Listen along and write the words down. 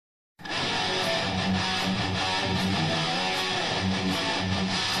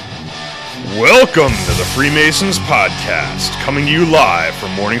Welcome to the Freemasons Podcast, coming to you live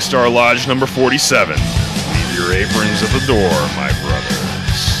from Morningstar Lodge number 47. Leave your aprons at the door, my brothers.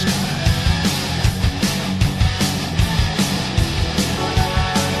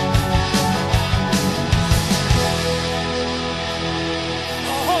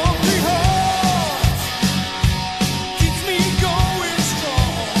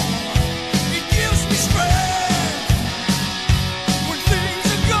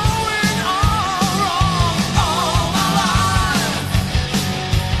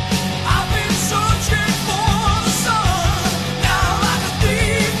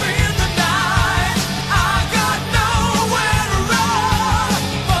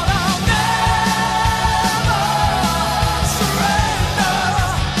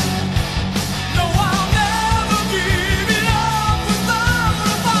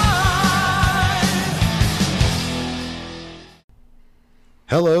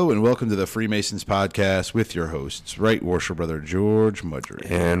 Hello and welcome to the Freemasons Podcast with your hosts, Right Worshipful Brother George Mudry.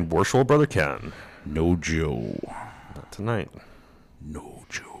 And Worshipful Brother Ken. No Joe. Not tonight. No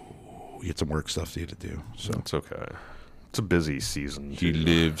Joe. He had some work stuff to do. So it's okay. It's a busy season. He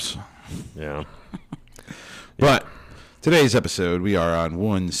lives. Yeah. But today's episode, we are on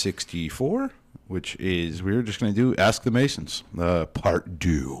 164, which is, we're just going to do Ask the Masons, part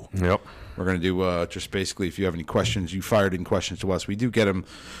 2. Yep. We're going to do just basically, if you have any questions, you fired in questions to us. We do get them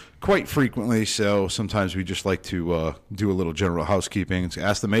quite frequently, so sometimes we just like to do a little general housekeeping. It's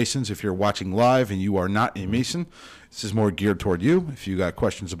Ask the Masons. If you're watching live and you are not a Mason, this is more geared toward you. If you got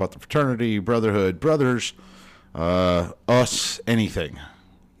questions about the fraternity, brotherhood, brothers, us, anything,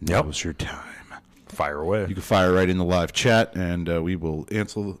 now's your time. Fire away. You can fire right in the live chat, and we will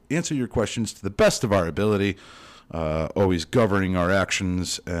answer your questions to the best of our ability. Always governing our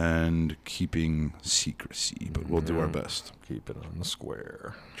actions and keeping secrecy, but we'll do our best. Keep it on the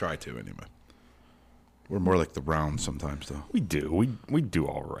square. Try to, anyway. We're more like the round sometimes, though. We do. We do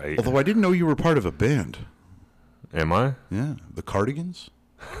all right. Although I didn't know you were part of a band. Am I? Yeah, the Cardigans.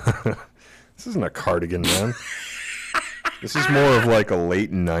 This isn't a cardigan, man. This is more of like a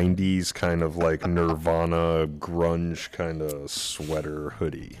late 90s kind of like Nirvana grunge kind of sweater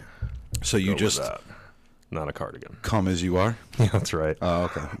hoodie. So you just... Not a cardigan. Come as you are? Yeah, that's right. Oh,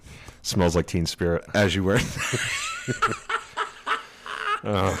 okay. Smells like Teen Spirit. As you were.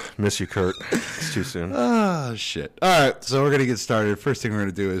 Miss you, Kurt. It's too soon. Oh, shit. All right, so we're going to get started. First thing we're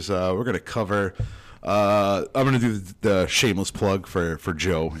going to do is we're going to cover... I'm going to do the shameless plug for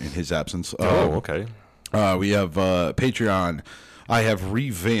Joe in his absence. Okay. We have Patreon. I have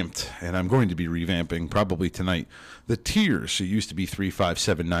revamped, and I'm going to be revamping probably tonight, the tiers. It used to be 3, 5,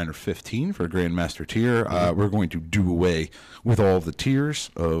 7, 9, or 15 for a Grandmaster tier. We're going to do away with all of the tiers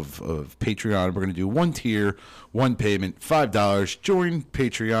of Patreon. We're going to do one tier, one payment, $5. Join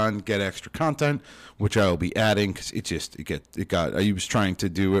Patreon, get extra content, which I will be adding because I was trying to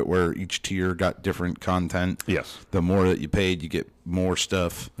do it where each tier got different content. Yes. The more that you paid, you get more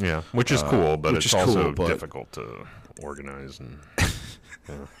stuff. Yeah, which is cool, but it's also cool, difficult to organize. And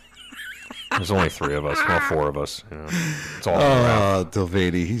yeah. There's only 3 of us, well, 4 of us. You know. It's all around.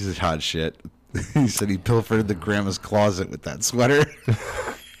 Delvady, he's a hot shit. He said he pilfered the grandma's closet with that sweater.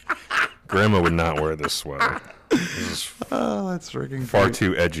 Grandma would not wear this sweater. This is that's freaking far great.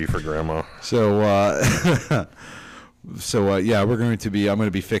 too edgy for Grandma. So, yeah, I'm going to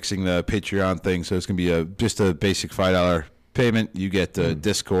be fixing the Patreon thing. So it's going to be just a basic $5 payment. You get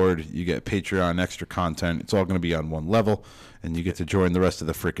Discord, you get Patreon extra content. It's all going to be on one level, and you get to join the rest of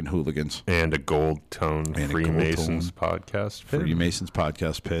the freaking hooligans. And a gold tone Freemasons podcast pin. Freemasons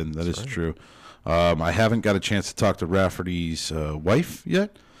podcast pin. That is true. I haven't got a chance to talk to Rafferty's wife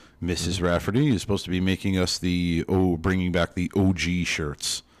yet. Mrs. Rafferty is supposed to be making us bringing back the OG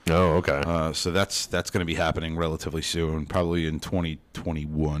shirts. Oh, okay. So that's going to be happening relatively soon, probably in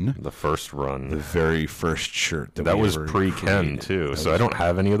 2021. The first run. The very first shirt. That was pre-Ken, too. So I don't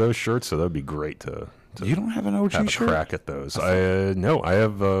have any of those shirts, so that would be great to you don't have an OG have shirt? A crack at those. No, I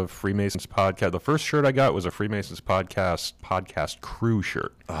have a Freemasons podcast. The first shirt I got was a Freemasons podcast crew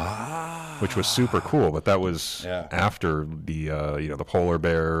shirt, which was super cool. But that was after the the polar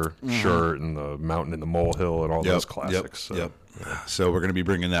bear shirt and the mountain and the molehill and all those classics. So we're going to be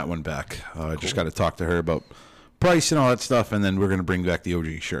bringing that one back. Cool. Just got to talk to her about price and all that stuff, and then we're going to bring back the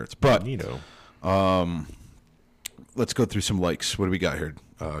OG shirts. But let's go through some likes. What do we got here,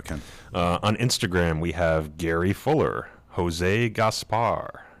 Ken? On Instagram, we have Gary Fuller, Jose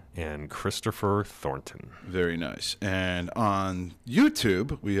Gaspar, and Christopher Thornton. Very nice. And on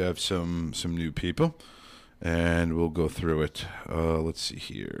YouTube, we have some new people, and we'll go through it. Let's see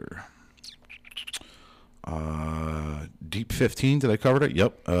here. Deep 15, did I cover that?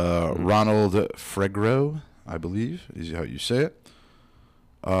 Yep. Ronald Fregro, I believe, is how you say it.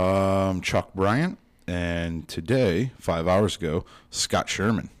 Chuck Bryant. And today, 5 hours ago, Scott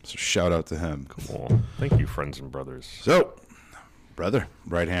Sherman. So shout out to him. Cool. Thank you, friends and brothers. So, brother,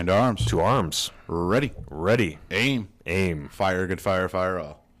 right hand arms. To arms. Ready. Ready. Aim. Aim. Fire, good fire, fire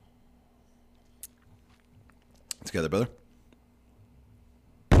all. Together, brother.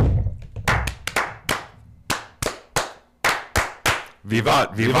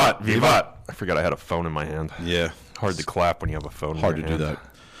 Vivat, vivat, vivat. I forgot I had a phone in my hand. Yeah. Hard to clap when you have a phone in your hand. Hard to do that.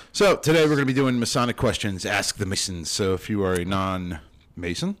 So today we're going to be doing Masonic questions, Ask the Masons. So if you are a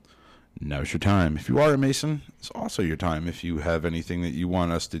non-Mason, now's your time. If you are a Mason, it's also your time. If you have anything that you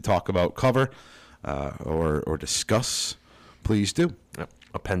want us to talk about, cover, or discuss, please do. Yep.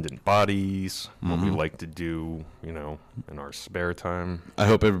 Appendant bodies, what we like to do, in our spare time. I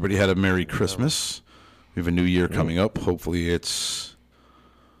hope everybody had a Merry Christmas. We have a new year coming up. Hopefully it's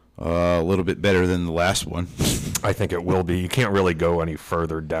a little bit better than the last one. I think it will be. You can't really go any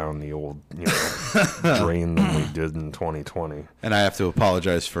further down the old drain than we did in 2020. And I have to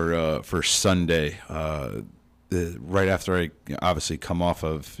apologize for Sunday. Right after I obviously come off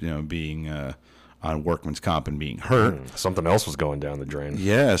of being on workman's comp and being hurt. Something else was going down the drain.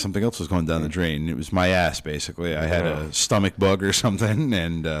 Yeah, something else was going down the drain. It was my ass, basically. I had a stomach bug or something,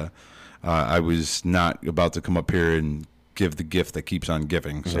 and I was not about to come up here and give the gift that keeps on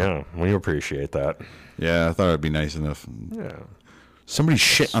giving. So. Yeah, we appreciate that. Yeah, I thought it'd be nice enough. Yeah. Somebody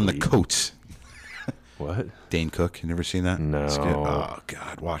shit on the coats. What? Dane Cook, you never seen that? No. Oh,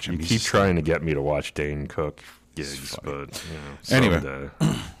 God, watch him. You keep trying to get me to watch Dane Cook gigs, but, anyway.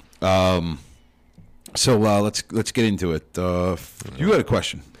 So let's get into it. You had a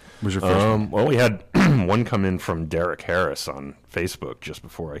question. What was your first one? Well, we had one come in from Derek Harris on Facebook just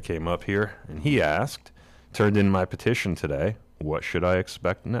before I came up here, and he asked, turned in my petition today, what should I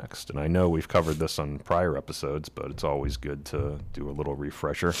expect next? And I know we've covered this on prior episodes, but it's always good to do a little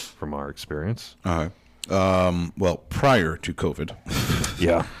refresher from our experience. All right. Well, prior to COVID.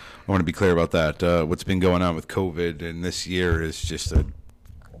 Yeah. I want to be clear about that. What's been going on with COVID and this year is just a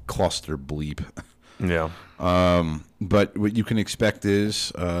cluster bleep. Yeah. But what you can expect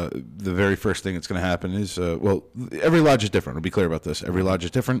is the very first thing that's going to happen is, every lodge is different. I'll be clear about this. Every lodge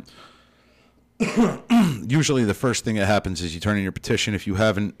is different. Usually the first thing that happens is you turn in your petition. If you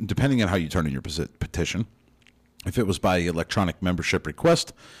haven't, depending on how you turn in your petition, if it was by electronic membership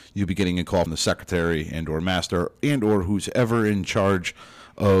request, you'll be getting a call from the secretary and or master and or who's ever in charge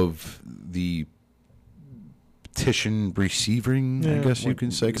of the petition receiving, I guess you can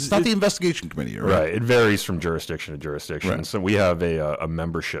say. 'Cause it's not the investigation committee, right? Right. It varies from jurisdiction to jurisdiction. Right. So we have a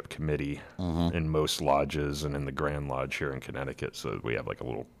membership committee in most lodges and in the Grand Lodge here in Connecticut. So we have like a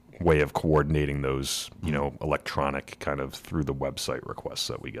little way of coordinating those, electronic kind of through the website requests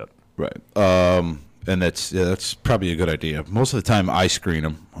that we get. Right. And that's probably a good idea. Most of the time I screen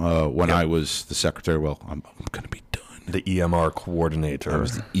them. When I was the secretary, I'm going to be done. The EMR coordinator. I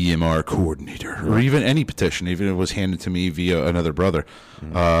was the EMR coordinator. Or even any petition, even if it was handed to me via another brother.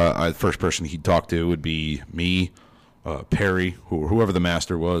 The first person he'd talk to would be me, Perry, whoever the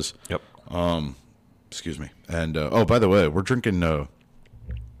master was. Yep. Excuse me. And, by the way, we're drinking...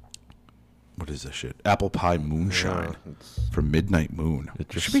 what is this shit? Apple pie moonshine from Midnight Moon. It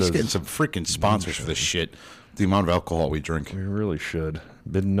just should be says getting some freaking sponsors for this shit. The amount of alcohol we drink. We really should.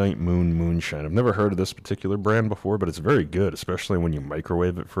 Midnight Moon moonshine. I've never heard of this particular brand before, but it's very good, especially when you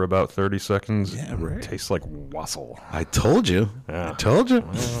microwave it for about 30 seconds. Yeah, right. It tastes like wassail. I told you. Yeah. I told you.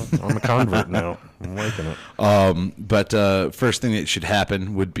 I'm a convert now. I'm liking it. But first thing that should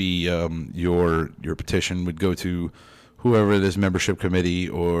happen would be your petition would go to whoever this membership committee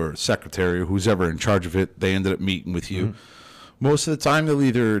or secretary or who's ever in charge of it. They ended up meeting with you. Most of the time, they'll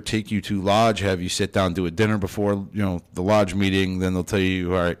either take you to lodge, have you sit down, do a dinner before the lodge meeting. Then they'll tell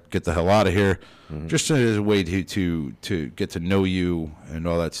you, all right, get the hell out of here. Just as a way to get to know you and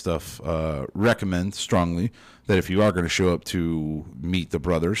all that stuff. Recommend strongly that if you are going to show up to meet the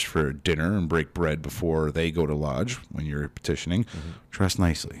brothers for dinner and break bread before they go to lodge when you're petitioning, dress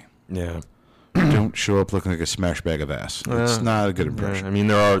nicely. Yeah. Don't show up looking like a smash bag of ass. It's not a good impression. I mean,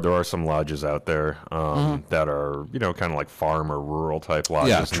 there are some lodges out there that are kind of like farm or rural type lodges.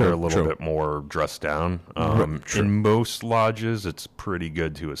 Yeah, and true, they're a little true. bit more dressed down. True. In most lodges, it's pretty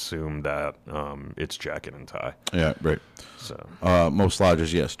good to assume that it's jacket and tie. Yeah, right. So most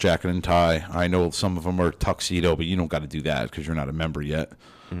lodges, yes, jacket and tie. I know some of them are tuxedo, but you don't got to do that because you're not a member yet.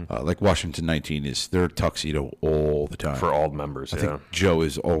 Like Washington 19 is their tuxedo all the time. for all members, I think Joe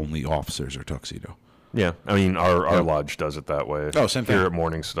is only officers are tuxedo. Yeah, I mean, our lodge does it that way. Oh, same thing. Here at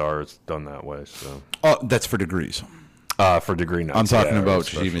Morningstar, it's done that way. So Oh, that's for degrees. For degree nights. I'm talking about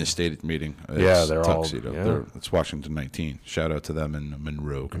just even a state meeting. Yeah, they're tuxedo. all. Yeah. It's Washington 19. Shout out to them in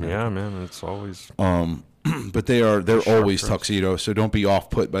Monroe. Yeah, man, it's always. But they're always tuxedo, so don't be off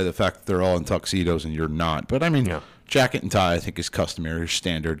put by the fact that they're all in tuxedos and you're not. But I mean, jacket and tie I think is customary,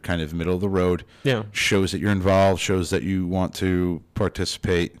 standard, kind of middle of the road. Yeah, shows that you're involved, shows that you want to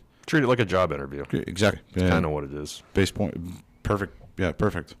participate. Treat it like a job interview. Exactly, kind of what it is. Base point, perfect. Yeah,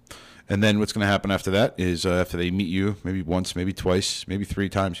 perfect. And then what's going to happen after that is after they meet you, maybe once, maybe twice, maybe 3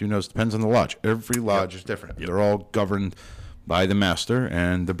 times. Who knows? Depends on the lodge. Every lodge is different. They're all governed by the master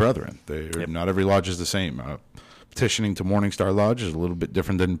and the brethren. Not every lodge is the same. Petitioning to Morningstar Lodge is a little bit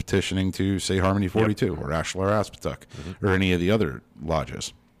different than petitioning to, say, Harmony 42 or Ashlar Aspetuck or any of the other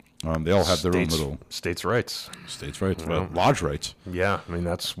lodges. They all have their own little states' rights. States' rights, lodge rights. Yeah, I mean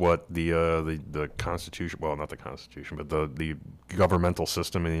that's what the Constitution. Well, not the Constitution, but the governmental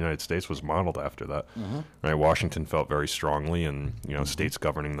system in the United States was modeled after that. Right, Washington felt very strongly, and states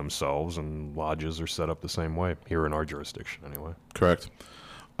governing themselves, and lodges are set up the same way here in our jurisdiction, anyway. Correct.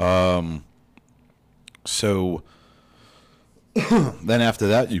 So. Then after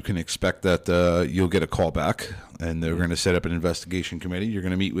that, you can expect that you'll get a call back, and they're going to set up an investigation committee. You're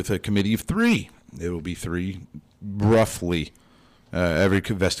going to meet with a committee of 3. It will be 3, roughly. Every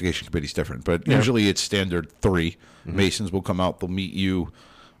investigation committee is different, but usually it's standard 3. Masons will come out. They'll meet you.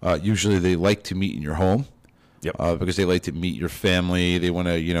 Usually they like to meet in your home. Because they like to meet your family. They want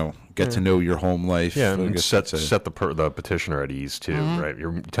to, get to know your home life. Yeah, and set the petitioner at ease too, right?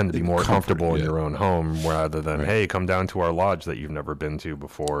 You tend to be more comfortable in your own home rather than, hey, come down to our lodge that you've never been to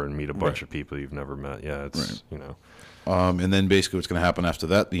before and meet a bunch of people you've never met. Yeah, it's and then basically what's going to happen after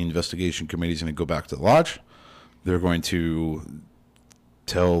that? The investigation committee is going to go back to the lodge. They're going to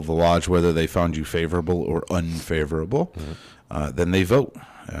tell the lodge whether they found you favorable or unfavorable. Then they vote.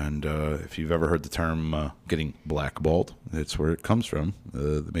 And if you've ever heard the term getting blackballed, it's where it comes from,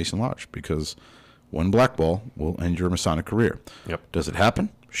 the Mason Lodge, because one blackball will end your Masonic career. Does it happen?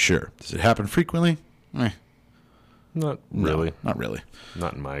 Sure. Does it happen frequently? Not really. Not really.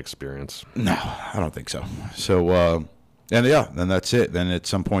 Not in my experience. No, I don't think so. So, then that's it. Then at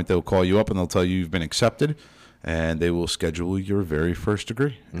some point they'll call you up and they'll tell you you've been accepted, and they will schedule your very first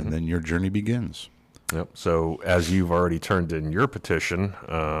degree, and then your journey begins. So as you've already turned in your petition,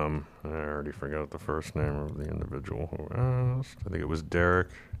 I already forgot the first name of the individual who asked. I think it was Derek.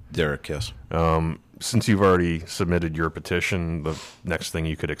 Derek, yes. Since you've already submitted your petition, the next thing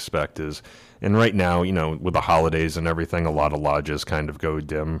you could expect is, and right now, with the holidays and everything, a lot of lodges kind of go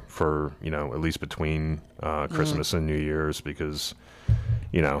dim for, at least between Christmas and New Year's because,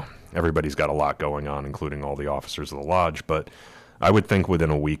 everybody's got a lot going on, including all the officers of the lodge. But I would think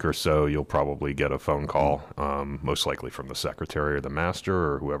within a week or so, you'll probably get a phone call, most likely from the secretary or the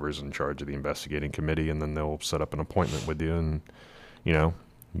master or whoever's in charge of the investigating committee, and then they'll set up an appointment with you. And,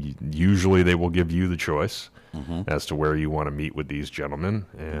 usually they will give you the choice as to where you want to meet with these gentlemen.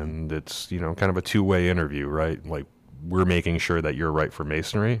 And it's, kind of a two-way interview, right? Like, we're making sure that you're right for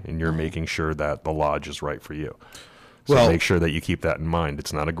Masonry, and you're making sure that the lodge is right for you. So make sure that you keep that in mind.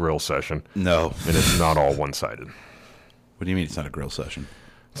 It's not a grill session. No. And it's not all one-sided. What do you mean it's not a grill session?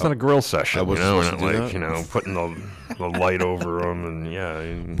 It's not a grill session, we're not like, putting the light over them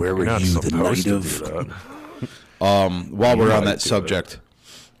and, Where were not you the night supposed to of? do that. While we're on that subject,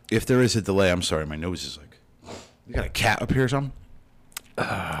 if there is a delay, I'm sorry, my nose is like, you got a cat up here or something?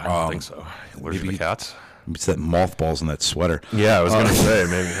 I don't think so. Allergic to cats? It's that mothballs in that sweater. Yeah, I was going to say,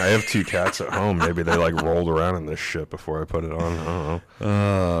 maybe I have 2 cats at home. Maybe they rolled around in this shit before I put it on. I don't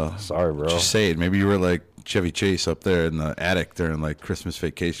know. Sorry, bro. Just say it. Maybe you were like Chevy Chase up there in the attic during Christmas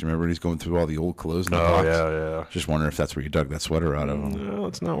vacation. Remember when he's going through all the old clothes in the box? Yeah. Just wondering if that's where you dug that sweater out of. No,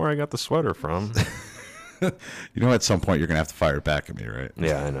 it's not where I got the sweater from. At some point you're going to have to fire it back at me, right?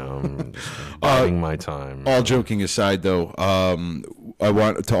 Yeah, I know. I'm just biding my time. All joking aside, though, I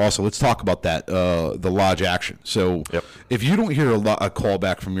want to also, let's talk about that, the lodge action. So if you don't hear a call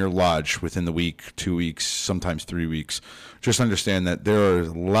back from your lodge within the week, 2 weeks, sometimes 3 weeks, just understand that there are a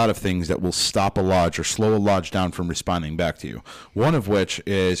lot of things that will stop a lodge or slow a lodge down from responding back to you. One of which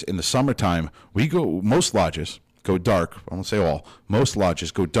is in the summertime, most lodges go dark. I won't say all. Most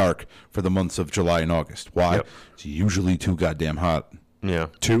lodges go dark for the months of July and August. Why? It's usually too goddamn hot. Yeah.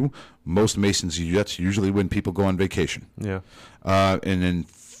 2, most Masons, that's usually when people go on vacation. Yeah. And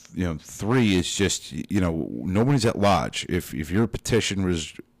then, 3 is just, nobody's at lodge. If your petition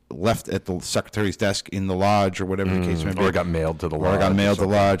was left at the secretary's desk in the lodge or whatever the case may be. Or got mailed to the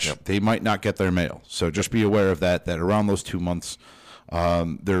lodge. They might not get their mail. So just be aware of that around those 2 months,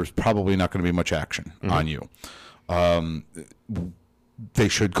 there's probably not going to be much action on you. They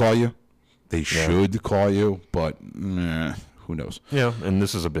should call you. They should call you, but who knows? Yeah, and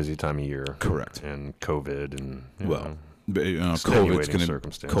this is a busy time of year. Correct. And COVID and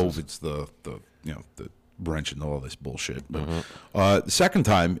COVID's the wrench into all this bullshit. But the second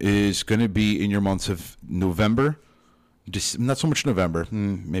time is going to be in your months of November. Not so much November,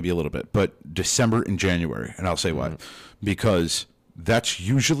 maybe a little bit, but December and January. And I'll say why. Because that's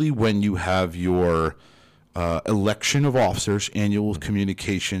usually when you have your election of officers, annual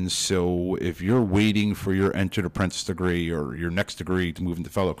communications. So if you're waiting for your entered apprentice degree or your next degree to move into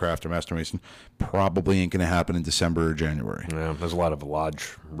fellow craft or master mason, probably ain't going to happen in December or January. Yeah, there's a lot of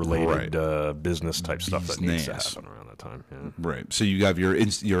lodge-related business type stuff that needs to happen around that time. Yeah. Right. So you have your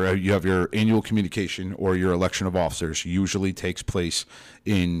annual communication or your election of officers usually takes place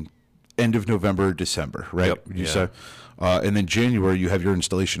in end of November, December, right? Yep. You say? And then January, you have your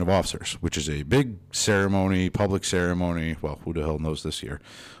installation of officers, which is a big ceremony, public ceremony. Well, who the hell knows this year?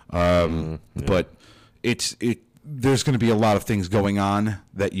 But there's going to be a lot of things going on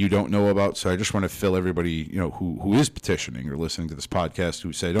that you don't know about. So I just want to fill everybody, who is petitioning or listening to this podcast,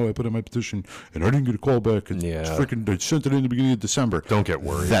 who said, "Oh, I put in my petition and I didn't get a call back. And I sent it in the beginning of December." Don't get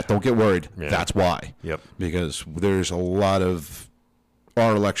worried. Don't get worried. Yeah. That's why. Yep. Because there's a lot of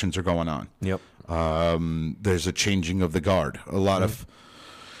our elections are going on. Yep. There's a changing of the guard. A lot of,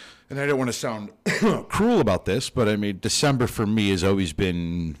 and I don't want to sound cruel about this, but I mean, December for me has always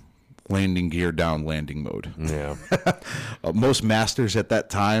been landing gear down, landing mode. Yeah. Most masters at that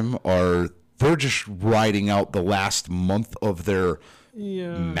time they're just riding out the last month of their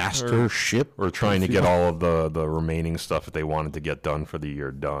mastership. Or trying to get all of the remaining stuff that they wanted to get done for the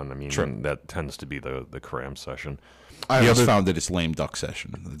year done. I mean, that tends to be the cram session. I always found that it's lame duck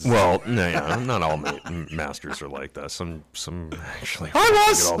session. Not all masters are like that. Some actually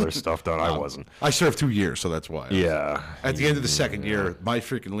get all their stuff done. I wasn't. I served 2 years, so that's why. Yeah. At the end of the second year, my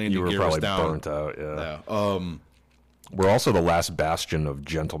freaking landing gear was down. You were probably burnt out. Yeah. We're also the last bastion of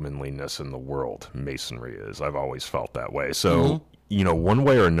gentlemanliness in the world. Masonry is. I've always felt that way. So. One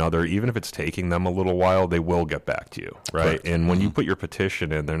way or another, even if it's taking them a little while, they will get back to you, right? Correct. And when you put your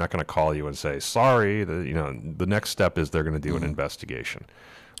petition in, they're not going to call you and say, sorry. The next step is they're going to do an investigation,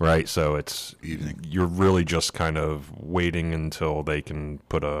 right? So you're really just kind of waiting until they can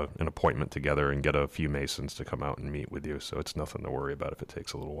put an appointment together and get a few Masons to come out and meet with you. So it's nothing to worry about if it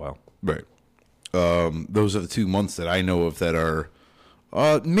takes a little while. Right. Those are the 2 months that I know of that are...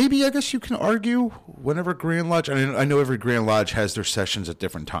 maybe I guess you can argue whenever Grand Lodge. I know every Grand Lodge has their sessions at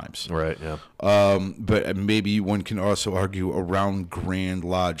different times. Right. Yeah. But maybe one can also argue around Grand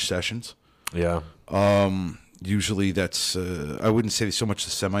Lodge sessions. Yeah. Usually that's I wouldn't say so much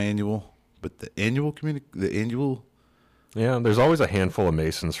the semi-annual, but the annual Yeah, there's always a handful of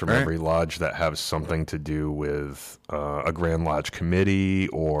Masons from every lodge that have something to do with a Grand Lodge committee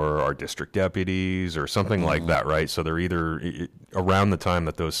or our district deputies or something like that, right? So they're either around the time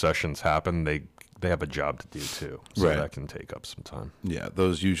that those sessions happen, they have a job to do too. So that can take up some time. Yeah,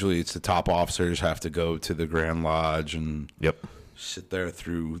 those usually it's the top officers have to go to the Grand Lodge and sit there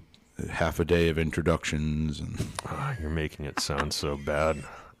through half a day of introductions. And you're making it sound so bad.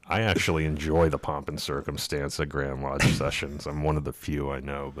 I actually enjoy the pomp and circumstance at Grand Lodge sessions. I'm one of the few I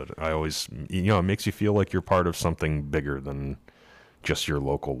know, but I always, it makes you feel like you're part of something bigger than just your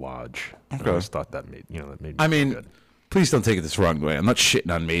local lodge. Okay. I always thought that made me feel good. Please don't take it this wrong way. I'm not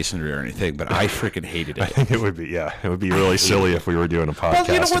shitting on masonry or anything, but I freaking hated it. I think it would be really silly if we were doing a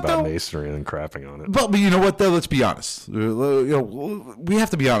podcast about masonry and then crapping on it. But you know what, though? Let's be honest. We have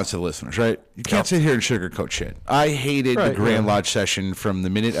to be honest to the listeners, right? You can't sit here and sugarcoat shit. I hated the Grand Lodge session from the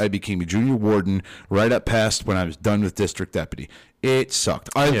minute I became a junior warden right up past when I was done with district deputy. It sucked.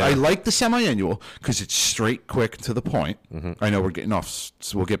 I like the semi-annual because it's straight, quick, to the point. Mm-hmm. I know we're getting off,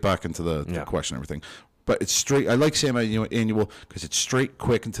 so we'll get back into the question and everything. But it's straight. I like semi-annual because it's straight,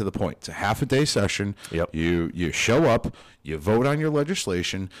 quick, and to the point. It's a half-a-day session. Yep. You show up, you vote on your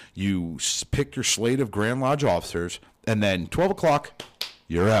legislation, you pick your slate of Grand Lodge officers, and then 12 o'clock,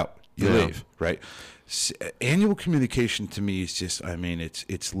 you're out. You leave, right? Annual communication to me is just,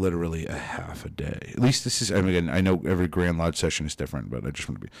 it's literally a half a day. At least this is, I know every Grand Lodge session is different, but I just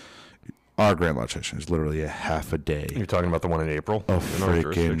want to be... Our Grand Lodge session is literally a half a day. You're talking about the one in April? Of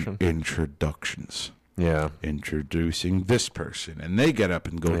freaking introductions. Yeah. Introducing this person, and they get up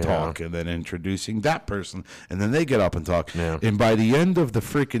and go talk, and then introducing that person, and then they get up and talk. Yeah. And by the end of the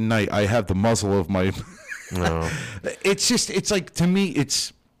freaking night, I have the muzzle of my... No. It's like, to me,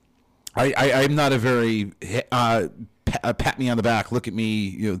 it's... I'm not a very pat me on the back, look at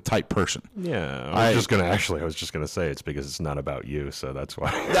me, type person. Yeah, I was just gonna say it's because it's not about you, so that's why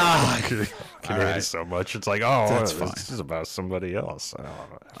I hate it so much. It's like, this is about somebody else.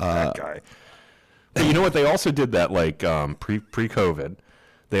 That guy. But you know what? They also did that pre-COVID.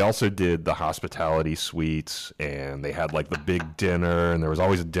 They also did the hospitality suites, and they had the big dinner, and there was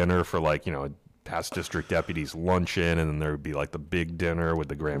always a dinner for past district deputies luncheon, and then there would be the big dinner with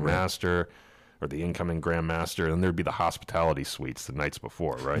the Grand Master or the incoming Grand Master, and then there'd be the hospitality suites the nights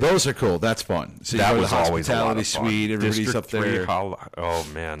before, right? Those are cool. That's fun. So that was always a lot of fun. Suite. Everybody's District up there. Oh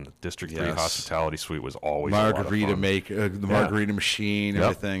man, District 3 hospitality suite was always margarita a lot of fun. the margarita machine,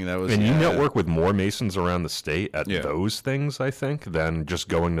 everything. That was. And you network with more Masons around the state at those things, I think, than just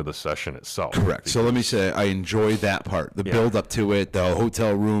going to the session itself. Correct. So let me say, I enjoy that part. The build up to it, the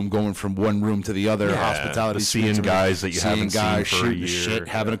hotel room, going from one room to the other, hospitality, seeing guys that you haven't seen for a year, shit,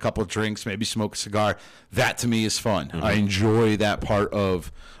 having a couple of drinks, maybe smoke a cigar. That to me is fun. I enjoy that part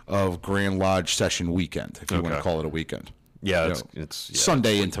of Grand Lodge session weekend, if you want to call it a weekend. Yeah, it's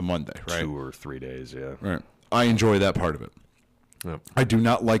Sunday into Monday, right? 2 or 3 days, yeah. Right. I enjoy that part of it. Yep. I do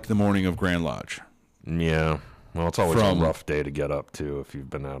not like the morning of Grand Lodge. Yeah. Well, it's always a rough day to get up to if you've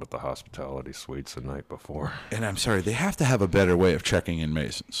been out at the hospitality suites the night before. And I'm sorry, they have to have a better way of checking in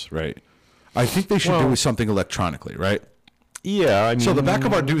Masons, right? I think they should do something electronically, right? Yeah, I mean, so the back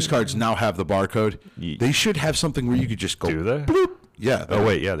of our dues cards now have the barcode. They should have something where you could just go. Do they? Bloop. Yeah. Oh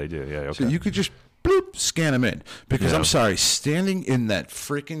wait, yeah, they do. Yeah. Okay. So you could just bloop, scan them in. Because I'm sorry, standing in that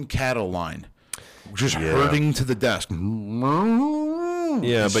freaking cattle line, just herding to the desk.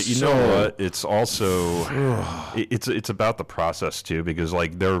 Yeah, but you know what? It's also it's about the process too, because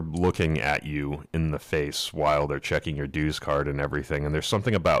they're looking at you in the face while they're checking your dues card and everything, and there's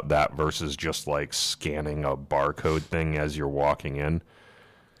something about that versus just scanning a barcode thing as you're walking in.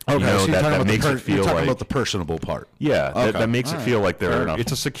 Okay, so that makes it feel about the personable part. Yeah, that makes it feel like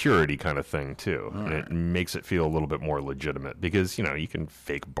it's a security kind of thing too, and it makes it feel a little bit more legitimate because you can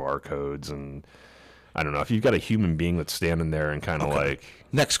fake barcodes and. I don't know if you've got a human being that's standing there and kind of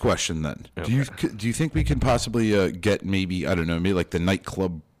Next question then. Okay. Do you think we can possibly get maybe the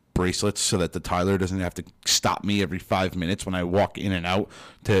nightclub bracelets so that the Tyler doesn't have to stop me every 5 minutes when I walk in and out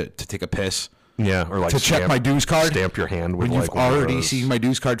to take a piss? Yeah, or to check my dues card. Stamp your hand with when you've already seen my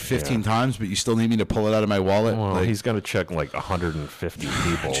dues card 15 times, but you still need me to pull it out of my wallet. Well, he's got to check 150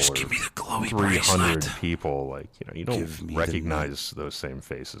 people. Just give me the glowy 300 bracelet. People. You don't recognize those same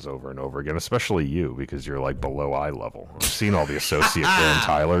faces over and over again, especially you because you're below eye level. I've seen all the associate Grand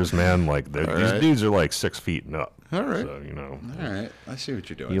Tylers, man. These dudes are 6 feet and up. All right. So, all right. I see what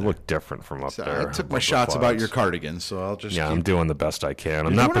you're doing. You look different from up there. I took my shots about your cardigan, so I'll just. Yeah, I'm doing the best I can.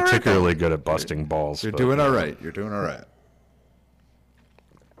 I'm not particularly good at busting balls. You're doing all right. You're doing all right.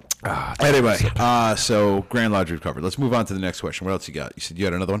 Anyway, so Grand Lodge we've covered. Let's move on to the next question. What else you got? You said you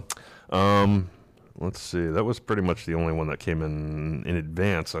had another one? Let's see. That was pretty much the only one that came in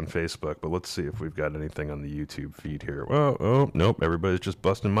advance on Facebook, but let's see if we've got anything on the YouTube feed here. Well, nope. Everybody's just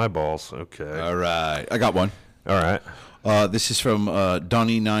busting my balls. Okay. All right. I got one. All right. This is from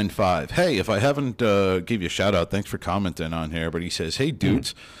Donnie95. Hey, if I haven't gave you a shout out, thanks for commenting on here. But he says, hey,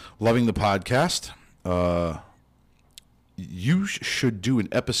 dudes, loving the podcast. You should do an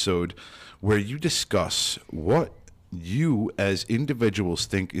episode where you discuss what you as individuals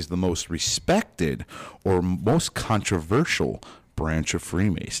think is the most respected or most controversial branch of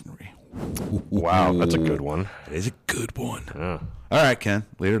Freemasonry. Wow, that's a good one. It is a good one. Yeah. All right, Ken,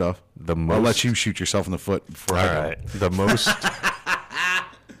 lead it off. I'll let you shoot yourself in the foot before I go. All right. The most.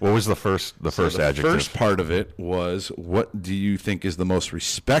 What was the first adjective? The first part of it was, what do you think is the most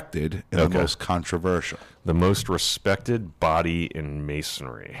respected and the most controversial? The most respected body in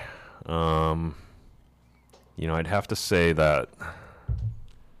Masonry. I'd have to say that.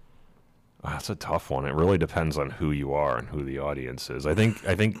 That's a tough one. It really depends on who you are and who the audience is. I think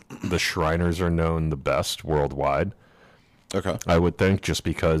the Shriners are known the best worldwide. Okay. I would think just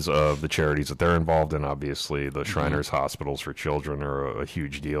because of the charities that they're involved in. Obviously, the Shriners Hospitals for Children are a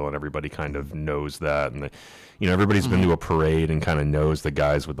huge deal, and everybody kind of knows that. And everybody's been to a parade and kind of knows the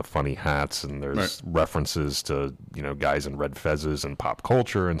guys with the funny hats, and there's references to guys in red fezzes and pop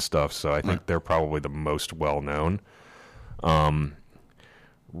culture and stuff. So I think they're probably the most well known.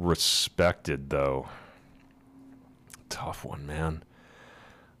 Respected though, tough one, man.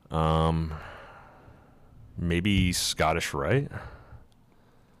 Maybe Scottish Rite.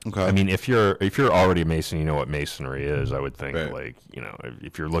 Okay. I mean, if you're already a Mason, you know what Masonry is. I would think,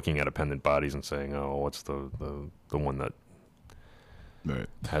 if you're looking at appendant bodies and saying, "Oh, what's the one that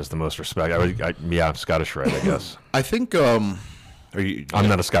has the most respect?" Scottish Rite, I guess. I think I'm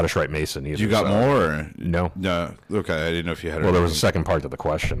not a Scottish Rite Mason either. You got more? Or? No. No. Okay, I didn't know if you had. Well, there was a second part to the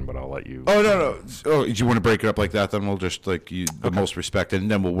question, but I'll let you. Oh no. Oh, do you want to break it up like that? Then we'll just the most respected, and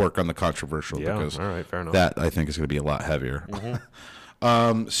then we'll work on the controversial. Yeah. Because all right. Fair enough. that I think is going to be a lot heavier.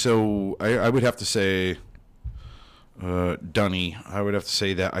 So I would have to say, Dunny. I would have to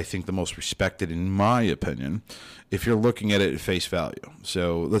say that I think the most respected, in my opinion, if you're looking at it at face value.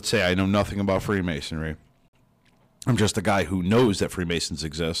 So let's say I know nothing about Freemasonry. I'm just a guy who knows that Freemasons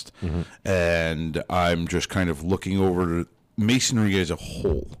exist, and I'm just kind of looking over Masonry as a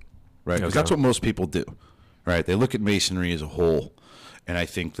whole, right? Because that's what most people do, right? They look at Masonry as a whole, and I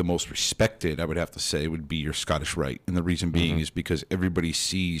think the most respected, I would have to say, would be your Scottish Rite. And the reason being is because everybody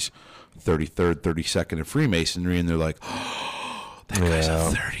sees 33rd, 32nd in Freemasonry, and they're like, oh, that guy's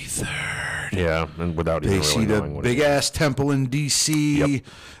a 33rd. Yeah, and without even they see the big ass temple in D.C. and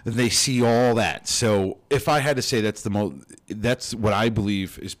they see all that. So if I had to say that's what I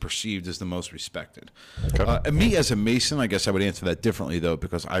believe is perceived as the most respected. Okay. And me as a Mason, I guess I would answer that differently though,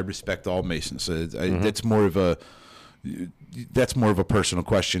 because I respect all Masons. That's more of a personal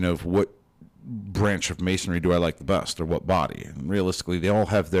question of what branch of Masonry do I like the best, or what body. And realistically, they all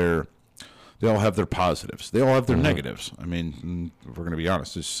have their positives. They all have their negatives. I mean, if we're going to be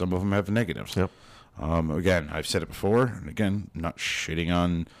honest, some of them have negatives. Yep. Again, I've said it before, and again, I'm not shitting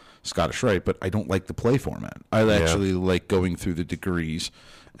on Scottish Rite, but I don't like the play format. I actually like going through the degrees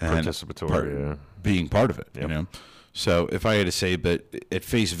and participatory, being part of it. You know, so if I had to say, but at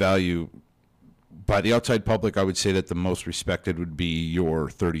face value, by the outside public, I would say that the most respected would be your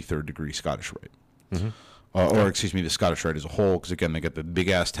 33rd degree Scottish Rite. Or excuse me, the Scottish Rite as a whole, because again, they got the big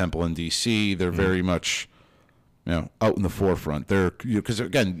ass temple in D.C. They're very much, out in the forefront. They're because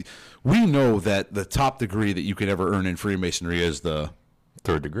again, we know that the top degree that you could ever earn in Freemasonry is the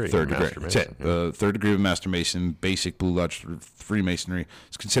third degree. That's it. The third degree of Master Mason, basic Blue Lodge Freemasonry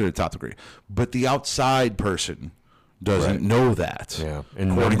is considered a top degree. But the outside person doesn't know that. Yeah.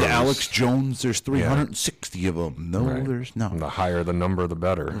 According to Alex Jones, there's 360 of them. No, there's not. And the higher the number, the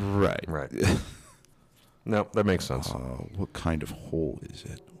better. Right. No, that makes sense. What kind of hole is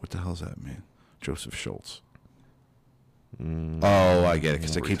it? What the hell does that mean? Joseph Schultz. Oh, I get it,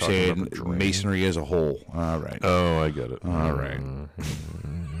 because I keep saying Masonry as a whole. All right. Oh, I get it. All right.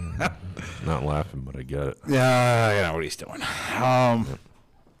 Not laughing, but I get it. Yeah, I know what he's doing.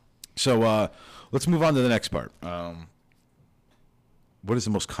 So let's move on to the next part. What is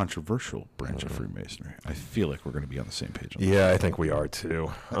the most controversial branch of Freemasonry? I feel like we're going to be on the same page on that. Yeah, I think we are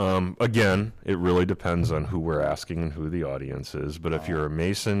too. Again, it really depends on who we're asking and who the audience is. But if you're a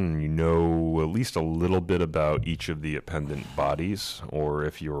Mason and you know at least a little bit about each of the appendant bodies, or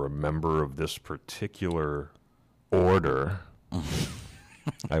if you're a member of this particular order,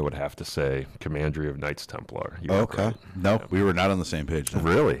 I would have to say Commandery of Knights Templar. Okay. Right. No, we were not on the same page then.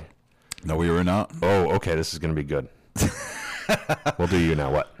 Really? No, we were not. Oh, okay. This is going to be good. We'll do you now.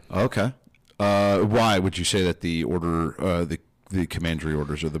 What? Okay. Why would you say that the order, the commandery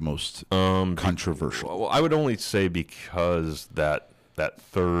orders are the most controversial? Well, I would only say because that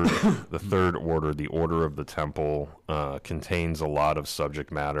third, the third order, the Order of the Temple, contains a lot of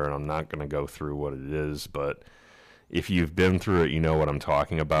subject matter, and I'm not going to go through what it is, but if you've been through it, you know what I'm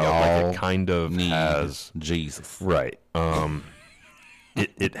talking about. Like it kind of has Jesus, right?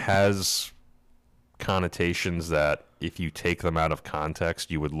 It has connotations that if you take them out of context,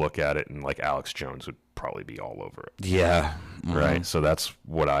 you would look at it and like Alex Jones would probably be all over it. Yeah. Mm-hmm. Right. So that's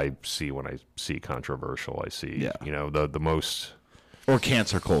what I see when I see controversial. I see, the most. Or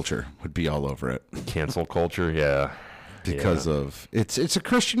cancer culture would be all over it. Cancel culture. Yeah. Because of it's a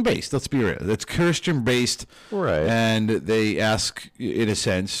Christian based. Let's be real. It's Christian based. Right. And they ask, in a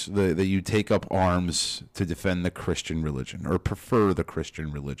sense, that you take up arms to defend the Christian religion or prefer the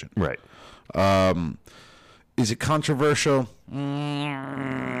Christian religion. Right. Is it controversial?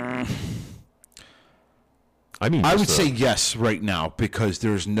 I would say yes right now, because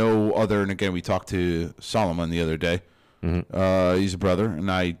there's no other. And again, we talked to Solomon the other day. Mm-hmm. He's a brother, and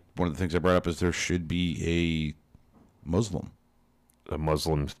one of the things I brought up is there should be a Muslim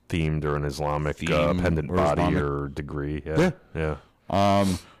themed or an Islamic pendant body Islamic. Or degree. Yeah.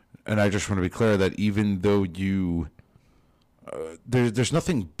 And I just want to be clear that even though there's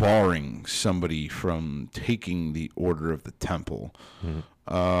nothing barring somebody from taking the Order of the Temple.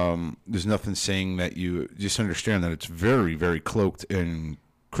 Mm-hmm. There's nothing saying that you just understand that it's very, very cloaked in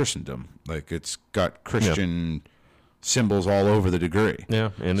Christendom. Like it's got Christian symbols all over the degree. Yeah.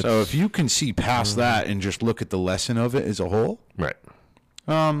 And so if you can see past that and just look at the lesson of it as a whole. Right.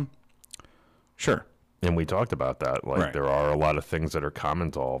 Sure. And we talked about that. Like there are a lot of things that are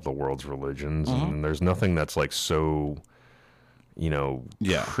common to all of the world's religions, and there's nothing that's like so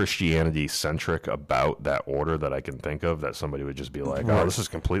Christianity centric about that order that I can think of, that somebody would just be like, oh, this is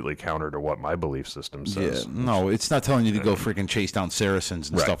completely counter to what my belief system says. Yeah, no, it's not telling you to go freaking chase down Saracens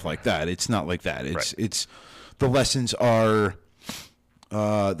and stuff like that. It's not like that. It's the lessons are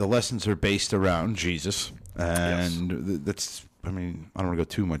based around Jesus, and that's. I mean, I don't want to go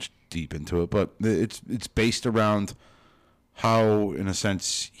too much deep into it, but it's based around how, in a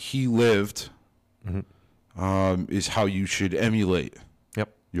sense, he lived. Is how you should emulate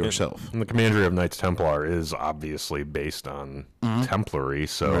yourself. And the Commandery of Knights Templar is obviously based on Templary,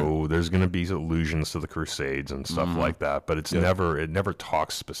 so there's going to be allusions to the Crusades and stuff like that, but it never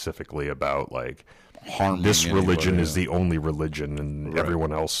talks specifically about like harming this religion is the only religion, and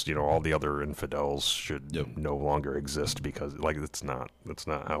everyone else, all the other infidels should no longer exist, because like that's not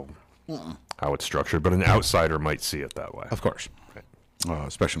how it's structured. But an outsider might see it that way, of course,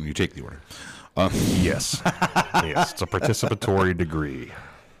 especially when you take the order. Yes, it's a participatory degree.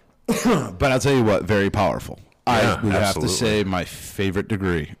 But I'll tell you what, very powerful. Yeah, I would have to say my favorite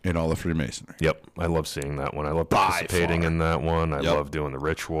degree in all of Freemasonry. Yep, I love seeing that one. I love participating in that one. I love doing the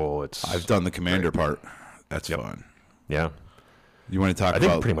ritual. I've done the commander part. That's fun. Yeah. You want to talk about?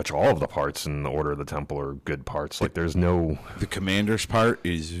 I think pretty much all of the parts in the Order of the Temple are good parts. Like there's no. The commander's part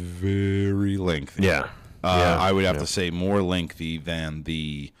is very lengthy. Yeah. I would have to say more lengthy than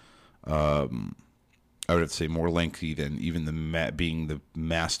the. I would have to say more lengthy than even being the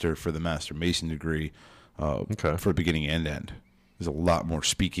master for the Master Mason degree. For beginning and end. There's a lot more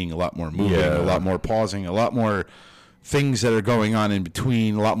speaking, a lot more moving, a lot more pausing, a lot more things that are going on in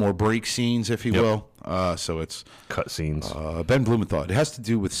between, a lot more break scenes, if you will. So it's cut scenes. Ben Blumenthal. It has to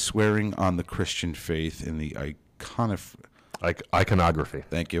do with swearing on the Christian faith in the iconography.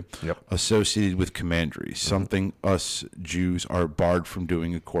 Thank you. Yep. Associated with commandery, something us Jews are barred from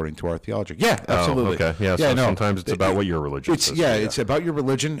doing according to our theology. Yeah, absolutely. Oh, okay. Yeah. So sometimes it's about what your religion says. It's about your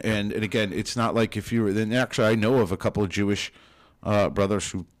religion, and again, it's not like if you were. Then actually, I know of a couple of Jewish brothers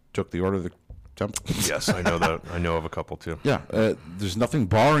who took the Order of the Temple. Yes, I know that. I know of a couple too. Yeah, there's nothing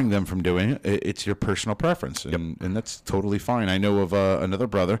barring them from doing it. It's your personal preference, and that's totally fine. I know of another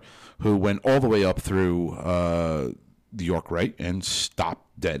brother who went all the way up through. The York Rite and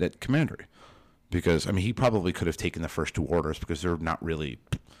stopped dead at commandery, because he probably could have taken the first two orders, because they're not really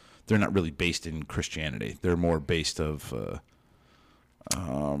based in Christianity. They're more based of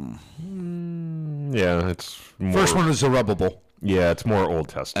it's more, first one is Zerubbabel. Yeah, it's more Old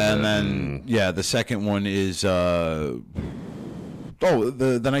Testament. And then the second one is the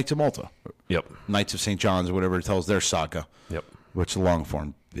Knights of Malta. Yep. Knights of St. John's, or whatever it tells their saga. Yep. Which the long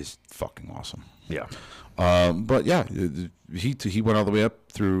form is fucking awesome. Yeah. But yeah, he went all the way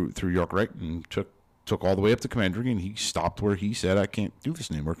up through York Rite and took all the way up to commandery, and he stopped where he said, I can't do this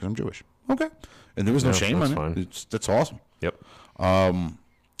anymore because I'm Jewish. Okay. And there was no shame on it. That's awesome. Yep. And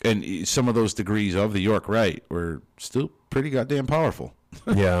some of those degrees of the York Rite were still pretty goddamn powerful.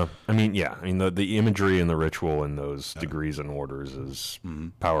 The imagery and the ritual in those degrees and orders is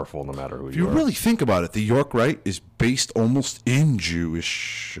powerful no matter who you are. If you really think about it, the York Rite is based almost in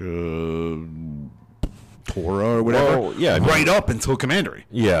Jewish Torah or whatever. Well, right up until commandery.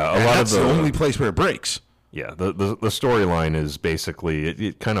 Yeah, that's the only place where it breaks. Yeah, the storyline is basically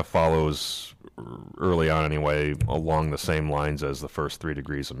it kind of follows early on anyway along the same lines as the first 3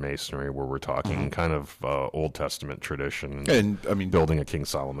 degrees of Masonry, where we're talking kind of Old Testament tradition, and building a King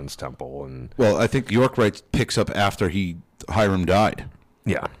Solomon's temple. And I think York Rite picks up after Hiram died.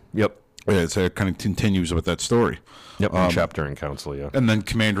 Yeah. Yep. Yeah, so it kind of continues with that story. Yep, chapter and council, yeah. And then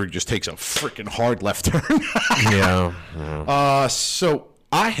commandery just takes a freaking hard left turn. Yeah. So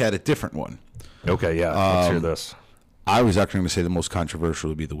I had a different one. Okay, yeah, let's hear this. I was actually going to say the most controversial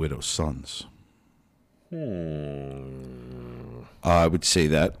would be the widow's sons. I would say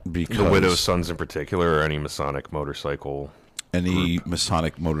that because... The widow's sons in particular, or any Masonic motorcycle... Any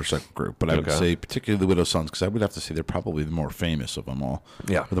Masonic motorcycle group, but I would say particularly the Widow's Sons, because I would have to say they're probably the more famous of them all.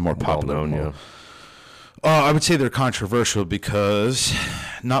 Yeah, or the more popular. Well known, I would say they're controversial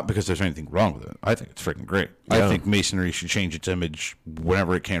not because there's anything wrong with it. I think it's freaking great. Yeah. I think Masonry should change its image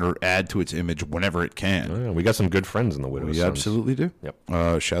whenever it can, or add to its image whenever it can. Oh, yeah. We got some good friends in the Widow's Sons. We absolutely do.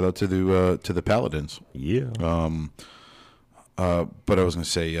 Yep. Shout out to the Paladins. Yeah. But I was going to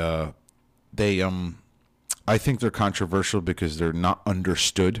say they I think they're controversial because they're not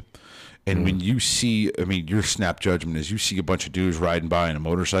understood. And when you see, your snap judgment is you see a bunch of dudes riding by in a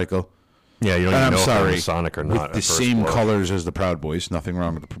motorcycle. Yeah, you don't even know if they're Masonic or not. With the same colors as the Proud Boys. Nothing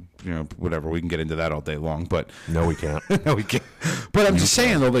wrong with the whatever. We can get into that all day long, but no, we can't. No, we can't. But I'm just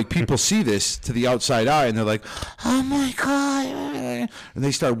saying, though, like, people see this to the outside eye, and they're like, "Oh my god," and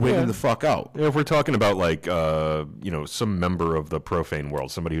they start wigging the fuck out. If we're talking about like some member of the profane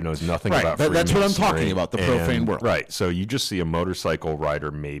world, somebody who knows nothing about Freemasonry, that's what I'm talking about, the profane world. Right. So you just see a motorcycle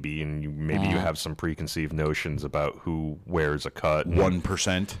rider, maybe, and you have some preconceived notions about who wears a cut.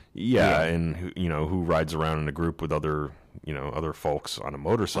 1%. Yeah, and who rides around in a group with other folks on a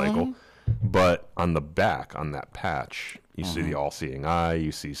motorcycle. But on the back, on that patch, you see the all-seeing eye.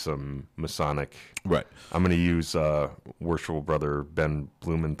 You see some Masonic. Right. I'm going to use worshipful brother Ben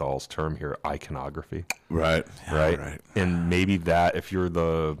Blumenthal's term here, iconography. Right. Right. Yeah, right. And maybe that, if you're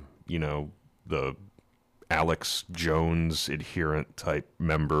the Alex Jones adherent type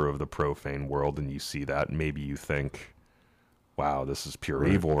member of the profane world, and you see that, maybe you think, "Wow, this is pure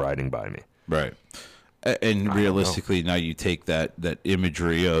evil riding by me." Right. And realistically, now you take that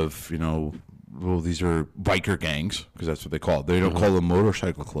imagery of, these are biker gangs, because that's what they call it. They don't call them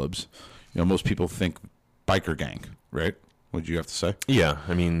motorcycle clubs. Most people think biker gang, right? What do you have to say? Yeah,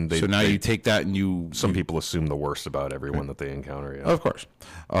 I mean, you take that and some people assume the worst about everyone that they encounter. Yeah. Of course.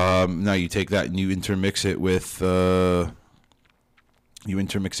 Now you take that and you intermix it with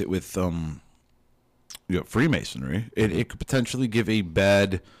Freemasonry. It could potentially give a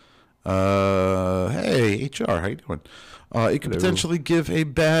bad. Hey, HR, how you doing? It could potentially give a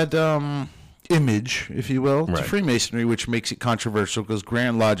bad image, if you will, to Freemasonry, which makes it controversial because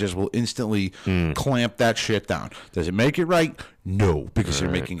Grand Lodges will instantly clamp that shit down. Does it make it right? No, because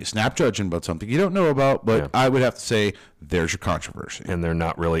you're making a snap judgment about something you don't know about, but I would have to say there's your controversy. And they're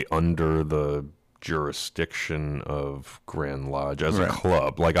not really under the jurisdiction of Grand Lodge as a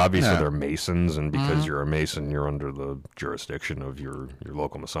club. Like, obviously they're Masons, and because you're a Mason, you're under the jurisdiction of your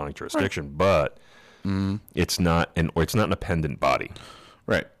local Masonic jurisdiction, but it's not an appendant body.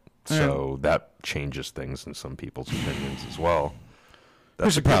 Right. So that changes things in some people's opinions as well.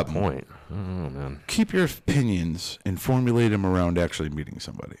 That's a good point. Oh, man. Keep your opinions and formulate them around actually meeting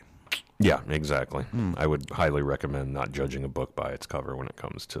somebody. Yeah, exactly. I would highly recommend not judging a book by its cover when it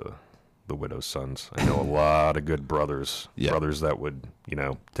comes to the widow's sons. I know a lot of good brothers that would,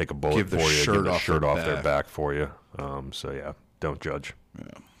 take a bullet for you, give the shirt off their back for you. So yeah, don't judge.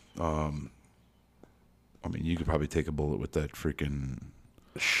 Yeah. I mean, you could probably take a bullet with that freaking.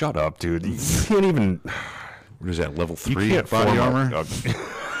 Shut up, dude. You can't even. What is that, level 3 body armor?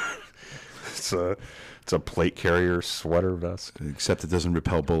 It's a plate carrier sweater vest. Except it doesn't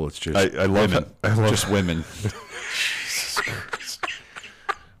repel bullets. Just I love women. Just women.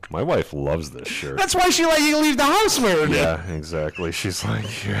 My wife loves this shirt. That's why she let you leave the house wearing it. Yeah, exactly. She's like,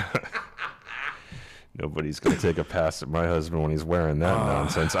 nobody's going to take a pass at my husband when he's wearing that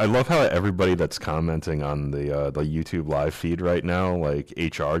nonsense. I love how everybody that's commenting on the YouTube live feed right now, like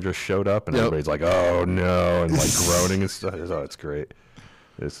HR just showed up, and everybody's like, "Oh no," and like groaning and stuff. Oh, it's great.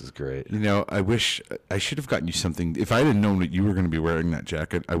 This is great. I wish I should have gotten you something. If I had known that you were going to be wearing that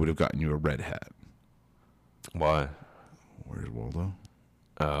jacket, I would have gotten you a red hat. Why? Where's Waldo?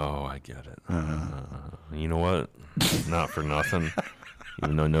 Oh, I get it. You know what? Not for nothing.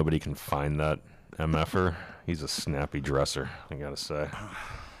 Even though nobody can find that MFer, he's a snappy dresser, I gotta say.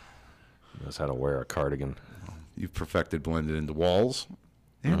 He knows how to wear a cardigan. You've perfected blended into walls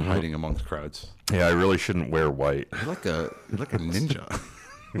and hiding amongst crowds. Yeah, I really shouldn't wear white. You're like a ninja.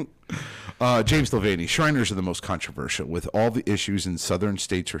 James Delaney, Shriners are the most controversial, with all the issues in southern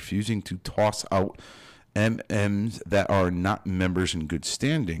states refusing to toss out MMs that are not members in good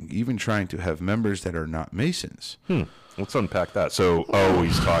standing, even trying to have members that are not Masons. Let's unpack that. So,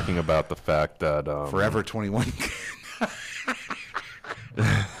 he's talking about the fact that Forever 21.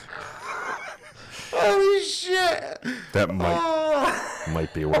 Holy shit! That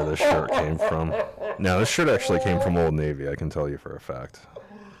might be where this shirt came from. Now, this shirt actually came from Old Navy, I can tell you for a fact.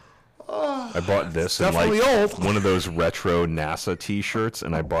 I bought this in one of those retro NASA T-shirts,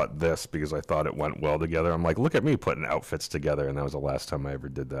 and I bought this because I thought it went well together. I'm like, look at me putting outfits together, and that was the last time I ever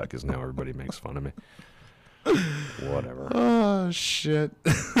did that because now everybody makes fun of me. Whatever. Oh, shit.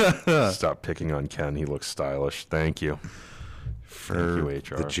 Stop picking on Ken. He looks stylish. Thank you. For Thank you,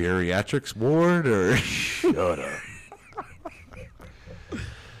 HR. The geriatrics ward, or shut up.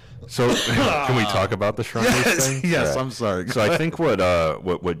 So, can we talk about the Shriners thing? Yes, I'm sorry. So, I think what Brother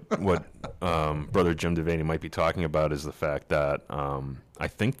Jim Devaney might be talking about is the fact that I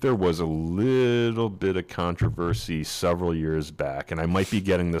think there was a little bit of controversy several years back, and I might be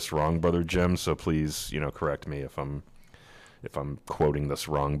getting this wrong, Brother Jim. So please, correct me if I'm quoting this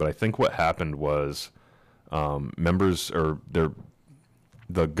wrong. But I think what happened was members or the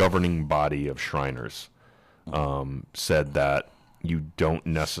governing body of Shriners said that you don't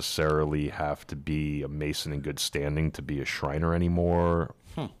necessarily have to be a Mason in good standing to be a Shriner anymore.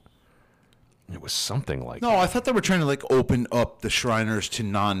 It was something like that. No, I thought they were trying to like open up the Shriners to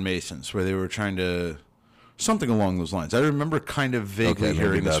non-Masons, where they were trying to something along those lines. I remember kind of vaguely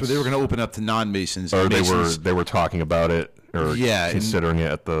hearing this, where they were going to open up to non-Masons. Or they were talking about it, or considering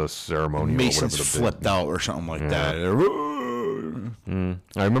it at the ceremony. Masons flipped out or something like that.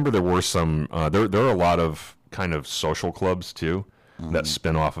 I remember there were some. There are a lot of kind of social clubs too. That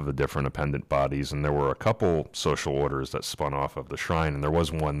spin off of the different appendant bodies, and there were a couple social orders that spun off of the Shrine, and there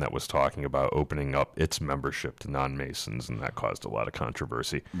was one that was talking about opening up its membership to non-Masons, and that caused a lot of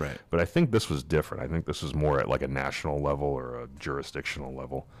controversy. Right. But I think this was different. I think this was more at like a national level or a jurisdictional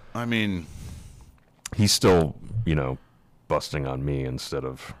level. I mean, he's still, busting on me instead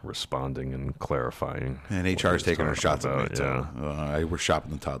of responding and clarifying. And HR's taking her shots at me, too. Yeah. We're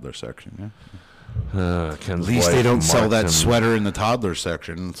shopping the toddler section, yeah. At least they don't sell that sweater in the toddler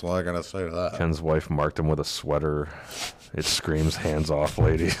section. That's all I gotta say to that. Ken's wife marked him with a sweater. It screams, "Hands off,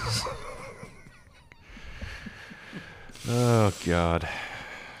 ladies." Oh, God.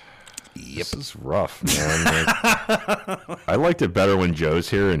 Yep. This is rough, man. I liked it better when Joe's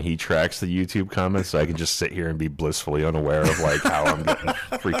here and he tracks the YouTube comments, so I can just sit here and be blissfully unaware of like how I'm getting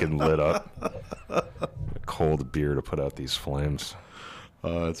freaking lit up. A cold beer to put out these flames.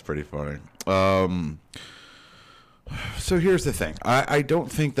 That's pretty funny. So here's the thing. I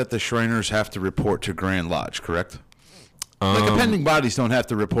don't think that the Shriners have to report to Grand Lodge, correct? Like appending bodies don't have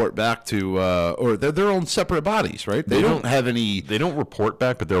to report back to, or they're their own separate bodies, right? They don't have any. They don't report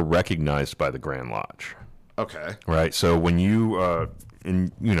back, but they're recognized by the Grand Lodge. Okay. Right. So when you,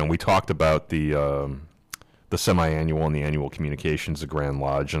 we talked about the semi-annual and the annual communications of Grand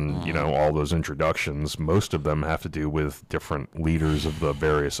Lodge, and all those introductions. Most of them have to do with different leaders of the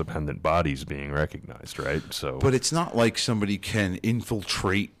various appendant bodies being recognized, right? So, but it's not like somebody can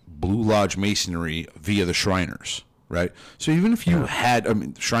infiltrate Blue Lodge Masonry via the Shriners, right? So even if you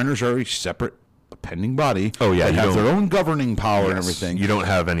had, Shriners are a separate appending body. Oh yeah, they have their own governing power and everything. You don't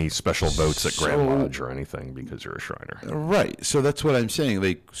have any special votes at Grand Lodge or anything because you're a Shriner, right? So that's what I'm saying.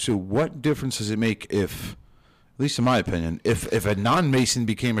 Like, so what difference does it make if? At least in my opinion, if a non-Mason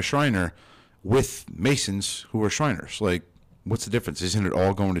became a Shriner with Masons who are Shriners, like, what's the difference? Isn't it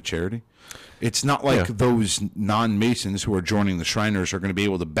all going to charity? It's not like those non-Masons who are joining the Shriners are going to be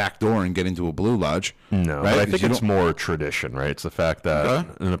able to backdoor and get into a Blue Lodge. No, right? But I think it's more tradition, right? It's the fact that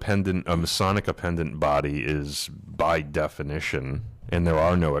a Masonic appendant body is, by definition, and there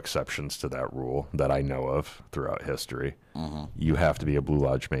are no exceptions to that rule that I know of throughout history. You have to be a Blue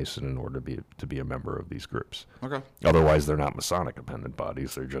Lodge Mason in order to be a member of these groups. Okay. Otherwise, they're not Masonic appendant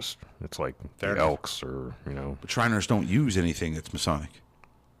bodies. They're just, it's like the Elks or, But Shriners don't use anything that's Masonic.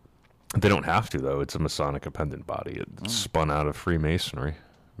 They don't have to, though. It's a Masonic appendant body. It spun out of Freemasonry.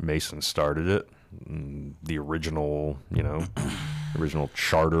 Masons started it. The original, original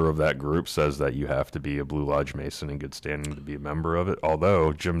charter of that group says that you have to be a Blue Lodge Mason in good standing to be a member of it.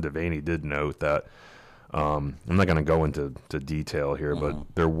 Although Jim Devaney did note that, I'm not going to go into detail here, but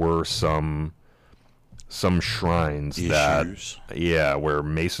there were some shrines where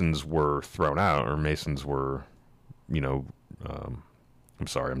Masons were thrown out, or Masons were, I'm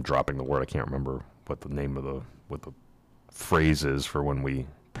sorry, I'm dropping the word. I can't remember what the name of what the phrase is for when we...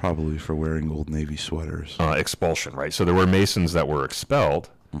 Probably for wearing Old Navy sweaters. Expulsion, right? So there were Masons that were expelled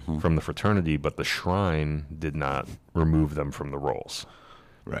from the fraternity, but the Shrine did not remove them from the rolls.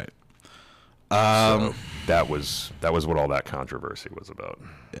 Right. So that was what all that controversy was about.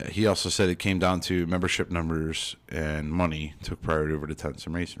 Yeah, he also said it came down to membership numbers and money took priority over the tenets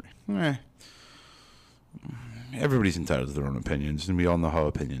of Masonry. Everybody's entitled to their own opinions, and we all know how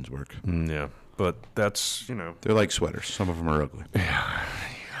opinions work. Yeah, but that's, They're like sweaters. Some of them are ugly. Yeah.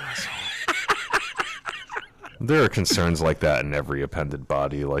 There are concerns like that in every appended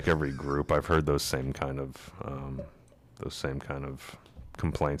body, like every group. I've heard those same kind of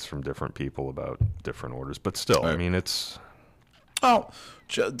complaints from different people about different orders. But still, I mean, it's... Oh,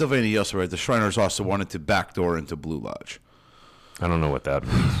 Devaney also right. The Shriners also wanted to backdoor into Blue Lodge. I don't know what that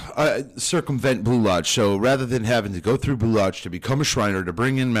means. Circumvent Blue Lodge. So rather than having to go through Blue Lodge to become a Shriner, to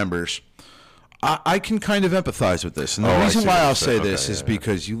bring in members, I can kind of empathize with this. And the reason why I'll say this is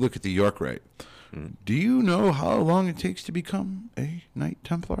because you look at the York rite. Do you know how long it takes to become a Knight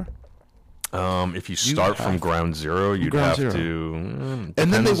Templar? If you start from ground zero, you'd have to... and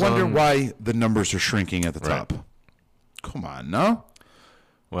then they wonder why the numbers are shrinking at the top. Come on, no?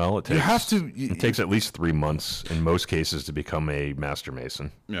 Well, it takes at least 3 months in most cases to become a Master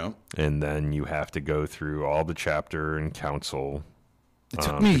Mason. Yeah. And then you have to go through all the chapter and council. It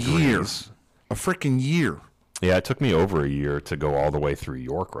took me a year. A freaking year. Yeah, it took me over a year to go all the way through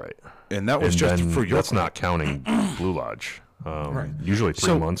York, and that was just for York. That's not counting Blue Lodge. Usually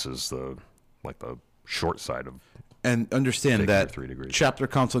 3 months is the short side of. And understand that chapter,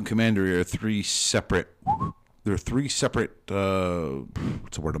 council, and commandery are three separate. There are three separate.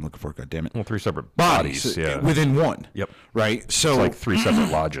 What's the word I'm looking for? God damn it! Well, three separate bodies within one. Yep. Right. So it's like three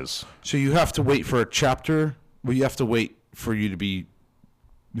separate lodges. So you have to wait for a chapter. Well, you have to wait for you to be,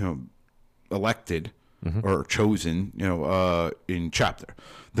 elected or chosen. In chapter.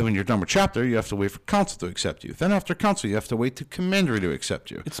 Then when you're done with chapter, you have to wait for council to accept you. Then after council, you have to wait to commandery to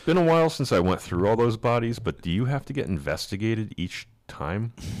accept you. It's been a while since I went through all those bodies, but do you have to get investigated each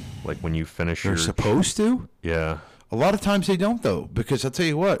time? Like when you finish You're supposed to? Yeah. A lot of times they don't, though, because I'll tell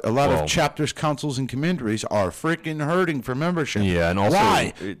you what, a lot of chapters, councils, and commanderies are freaking hurting for membership. Yeah, and also...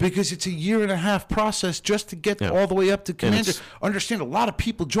 Why? Because it's a 1.5-year process just to get all the way up to commander. Understand, a lot of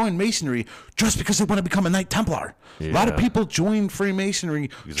people join Masonry just because they want to become a Knight Templar. Yeah. A lot of people join Freemasonry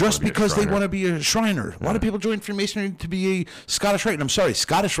just because they want to be a Shriner. A lot of people join Freemasonry to be a Scottish Rite. And I'm sorry,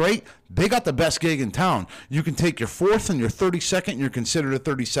 Scottish Rite, they got the best gig in town. You can take your 4th and your 32nd, and you're considered a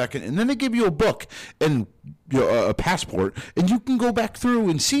 32nd, and then they give you a book and a passport, and you can go back through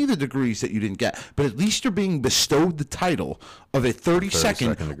and see the degrees that you didn't get. But at least you're being bestowed the title of a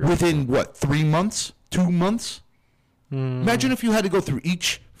 32nd within, 3 months? 2 months? Imagine if you had to go through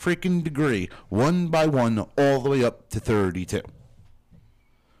each freaking degree, one by one, all the way up to 32. Do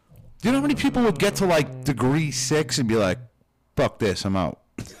you know how many people would get to, degree 6 and be like, fuck this, I'm out?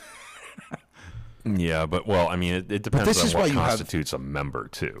 Yeah, but, it depends on what constitutes a member,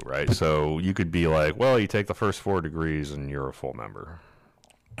 too, right? So you could be like, you take the first 4 degrees and you're a full member.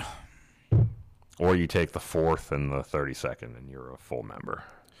 Or you take the 4th and the 32nd and you're a full member.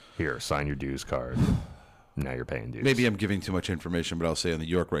 Here, sign your dues card. Now you're paying dues. Maybe I'm giving too much information, but I'll say on the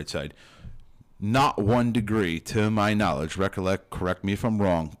York Rite side, not one degree, to my knowledge, correct me if I'm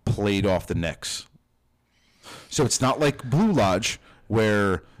wrong, played off the next. So it's not like Blue Lodge,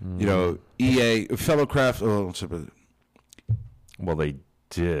 where, EA, Fellowcraft, they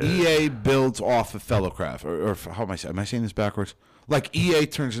did. EA builds off of Fellowcraft, or how am I saying this backwards? Like EA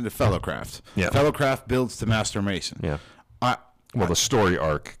turns into Fellowcraft. Yeah. Fellowcraft builds to Master Mason. Yeah. The story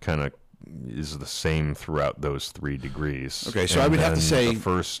arc kind of is the same throughout those 3 degrees. Okay, so I would have to say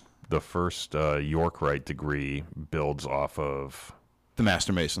the first York Rite degree builds off of the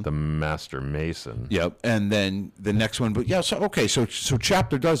Master Mason. The Master Mason. Yep, and then the next one. But so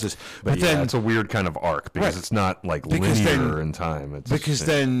chapter does this, but then it's a weird kind of arc because it's not linear in time. It's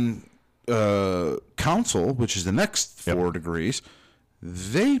then council, which is the next 4 degrees,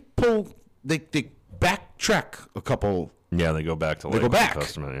 they backtrack a couple. Yeah, they go back to the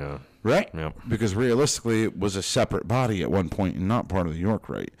Testament. Yeah. Right? Yep. Because realistically, it was a separate body at one point and not part of the York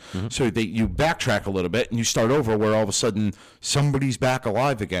Rite. Mm-hmm. So you backtrack a little bit and you start over where all of a sudden somebody's back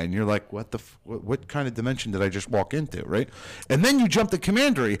alive again. You're like, what kind of dimension did I just walk into, right? And then you jump to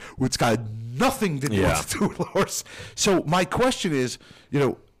Commandery, which got nothing to do with the two lords. So my question is,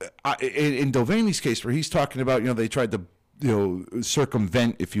 in Delvaney's case, where he's talking about, they tried to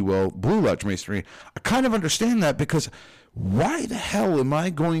circumvent, if you will, Blue Lodge Masonry, I kind of understand that, because why the hell am I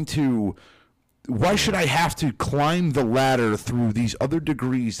going to... Why should I have to climb the ladder through these other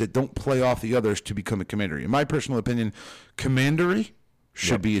degrees that don't play off the others to become a commandery? In my personal opinion, commandery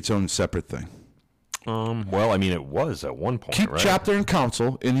should be its own separate thing. It was at one point, Keep chapter and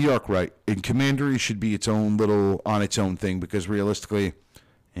council in the York Rite, and commandery should be its own on its own thing, because realistically, it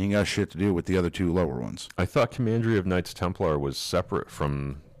ain't got shit to do with the other 2 lower ones. I thought commandery of Knights Templar was separate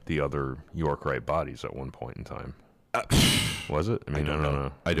from the other York Rite bodies at one point in time. Was it? I don't know.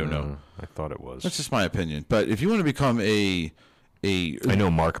 I don't know. I thought it was. That's just my opinion. But if you want to become I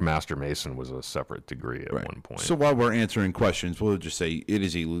know Mark Master Mason was a separate degree at one point. So while we're answering questions, we'll just say it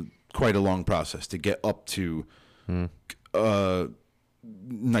is quite a long process to get up to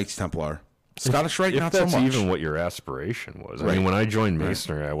Knights Templar. Scottish Rite, not so much. If that's even what your aspiration was. I mean, when I joined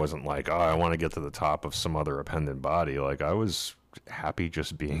Masonry, I wasn't like, I want to get to the top of some other appendant body. Like, I was happy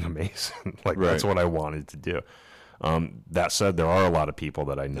just being a Mason. That's what I wanted to do. That said, there are a lot of people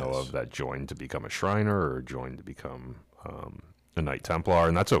that I know of that joined to become a Shriner or joined to become a Knight Templar,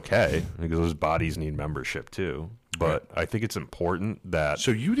 and that's okay, because those bodies need membership too. But I think it's important that...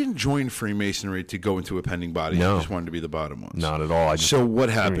 So you didn't join Freemasonry to go into a pending body? No. You just wanted to be the bottom ones? Not at all. So what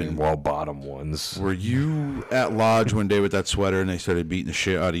happened? Bottom ones. Were you at Lodge one day with that sweater and they started beating the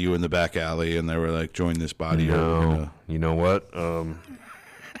shit out of you in the back alley and they were like, join this body? No. You know what? I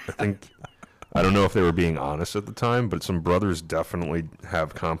think... I don't know if they were being honest at the time, but some brothers definitely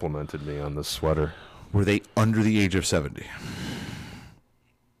have complimented me on this sweater. Were they under the age of 70?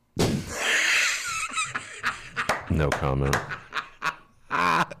 No comment.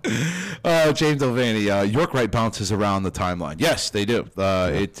 James Delvaney, York Rite bounces around the timeline. Yes, they do.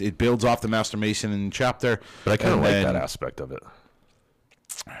 It builds off the Master Mason in chapter. But I kind of like that aspect of it.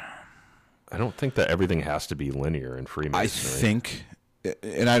 I don't think that everything has to be linear in Freemasonry. I think,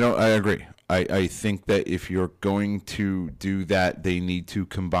 and I agree. I think that if you're going to do that, they need to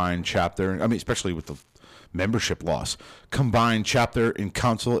combine chapter. I mean, especially with the membership loss, combine chapter and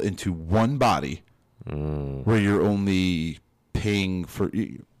council into one body, where you're only paying for.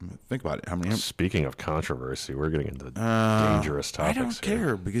 Think about it. How many? Speaking of controversy, we're getting into dangerous topics. I don't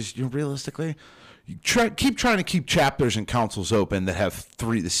care because realistically, keep trying to keep chapters and councils open that have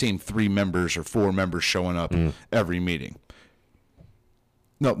the same three members or four members showing up every meeting.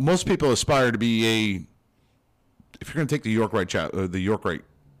 No, most people aspire to be if you're going to take the York Rite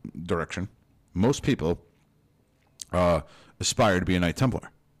direction, most people aspire to be a Knight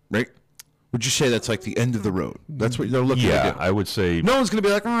Templar, right? Would you say that's like the end of the road? That's what they're looking to do. Yeah, I would say no one's going to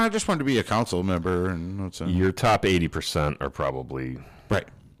be like, I just want to be a council member, and that's it. Your top 80% are probably right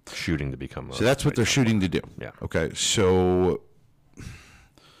shooting to become. So that's what they're shooting to do. Yeah. Okay. So.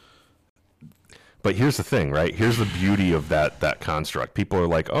 But here's the thing, right? Here's the beauty of that construct. People are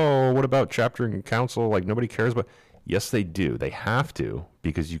like, oh, what about chapter and council? Like, nobody cares. But yes, they do. They have to,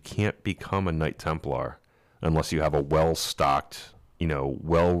 because you can't become a Knight Templar unless you have a well-stocked,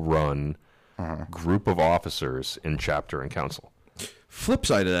 well-run group of officers in chapter and council. Flip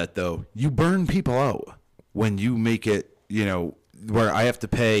side of that, though, you burn people out when you make it, where I have to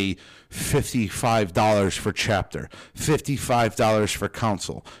pay $55 for chapter, $55 for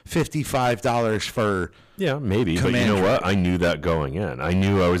council, $55 for maybe, but you know what? I knew that going in. I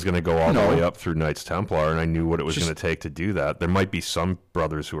knew I was going to go all the way up through Knights Templar, and I knew what it was going to take to do that. There might be some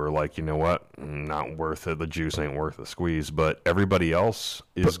brothers who are like, you know what? Not worth it. The juice ain't worth the squeeze. But everybody else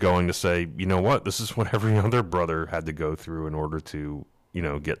is going to say, you know what? This is what every other brother had to go through in order to,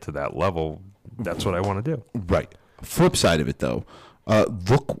 get to that level. That's what I want to do. Right. Flip side of it, though,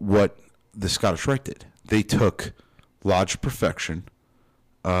 look what the Scottish Rite did. They took Lodge of Perfection,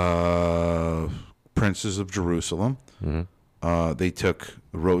 Princes of Jerusalem. Mm-hmm. They took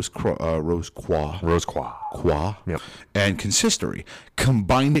Rose Croix, yep, and Consistory,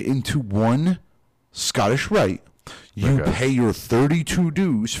 combined it into one Scottish Rite. You pay your 32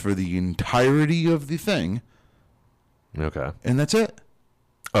 dues for the entirety of the thing. Okay, and that's it.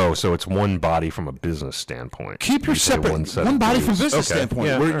 Oh, so it's one body from a business standpoint. Keep your separate one body from a business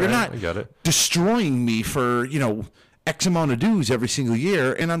standpoint, where you're not destroying me for X amount of dues every single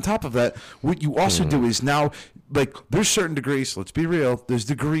year. And on top of that, what you also do is now, like, there's certain degrees. Let's be real. There's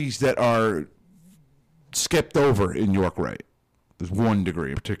degrees that are skipped over in York Rite. There's one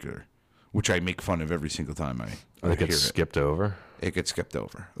degree in particular, which I make fun of every single time I hear it. Skipped over. It gets skipped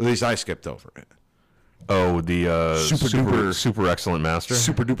over. At least I skipped over it. Oh, the super excellent master?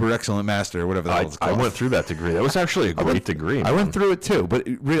 Super duper excellent master, or whatever that was called. I went through that degree. That was actually a great degree. I went through it too, but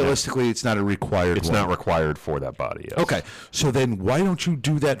realistically, it's not a required It's not required for that body, yes. Okay, so then why don't you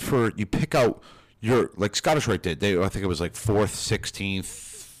do that you pick out like Scottish Rite did. I think it was like 4th,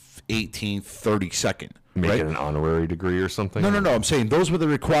 16th, 18th, 32nd. Make it an honorary degree or something? No. I'm saying those were the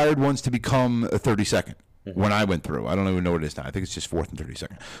required ones to become a 32nd. When I went through, I don't even know what it is now. I think it's just 4th and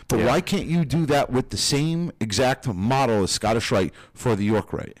 32nd. But why can't you do that with the same exact model as Scottish Rite for the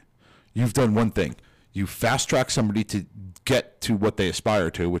York Rite? You've done one thing. You fast track somebody to get to what they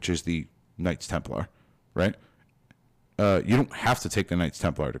aspire to, which is the Knights Templar, right? You don't have to take the Knights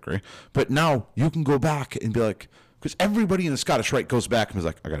Templar degree, but now you can go back and be like, because everybody in the Scottish Rite goes back and is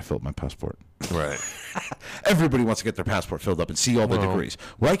like, I got to fill up my passport. Right. Everybody wants to get their passport filled up and see all the degrees.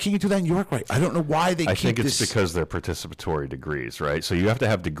 Why can't you do that in York Rite? I don't know why they keep this. I think it's because they're participatory degrees, right? So you have to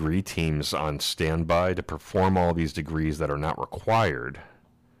have degree teams on standby to perform all these degrees that are not required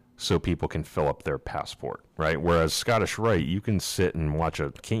so people can fill up their passport, right? Whereas Scottish Rite, you can sit and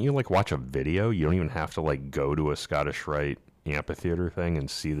can't you watch a video? You don't even have to go to a Scottish Rite amphitheater thing and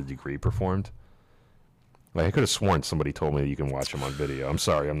see the degree performed. I could have sworn somebody told me that you can watch them on video. I'm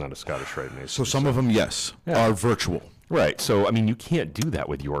sorry, I'm not a Scottish Rite Mason. So some of them, yes, are virtual. Right. So, I mean, you can't do that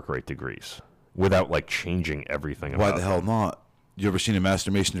with York Rite degrees without, changing everything about Why the hell not? You ever seen a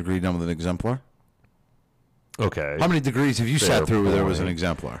Master Mason degree done with an exemplar? Okay. How many degrees have you sat through where there was an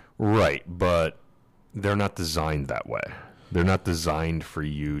exemplar? Right, but they're not designed that way. They're not designed for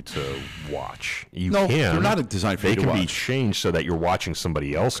you to watch. They're not designed for you to watch. They can be changed so that you're watching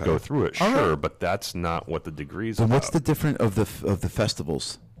somebody else go through it, but that's not what the degrees are. Then what's the difference of the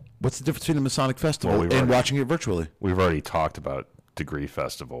festivals? What's the difference between a Masonic festival and watching it virtually? We've already talked about degree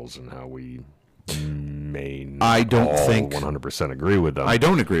festivals and how we may not I don't think 100% agree with them. I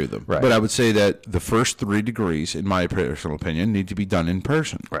don't agree with them. Right. But I would say that the first 3 degrees, in my personal opinion, need to be done in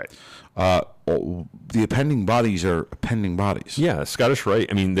person. Right. The appending bodies are appending bodies. Yeah, Scottish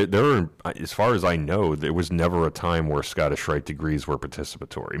Rite. I mean, there are, as far as I know, there was never a time where Scottish Rite degrees were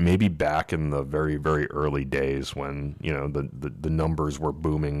participatory. Maybe back in the very, very early days when, you know, the numbers were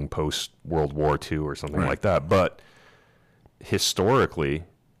booming post World War II or something like that. But historically,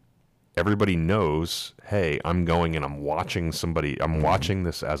 everybody knows, hey, I'm going and I'm watching somebody, I'm watching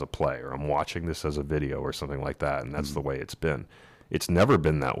this as a play, or I'm watching this as a video or something like that, and that's the way it's been. It's never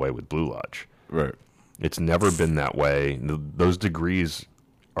been that way with Blue Lodge. Right. It's never been that way. Those degrees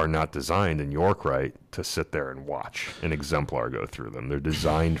are not designed in York Rite to sit there and watch an exemplar go through them. They're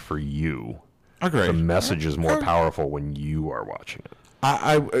designed for you. Agreed. The message is more powerful when you are watching it.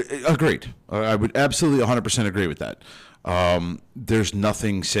 I agreed. I would absolutely 100% agree with that. There's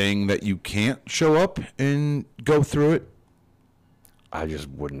nothing saying that you can't show up and go through it. I just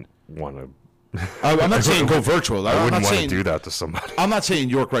wouldn't want to. I'm not saying go virtual. I wouldn't want to do that to somebody. I'm not saying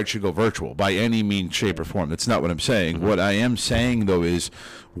York Rite should go virtual by any means, shape, or form. That's not what I'm saying. Mm-hmm. What I am saying, though, is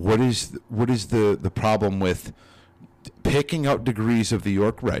what is the problem with picking out degrees of the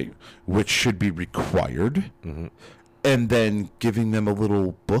York Rite, which should be required, and then giving them a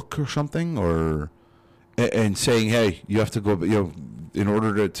little book or something, or and saying, hey, you have to go, you know, in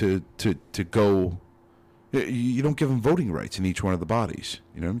order to go, you don't give them voting rights in each one of the bodies.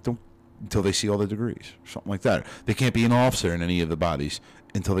 You know, don't. Until they see all the degrees, something like that. They can't be an officer in any of the bodies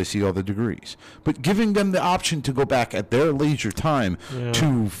until they see all the degrees. But giving them the option to go back at their leisure time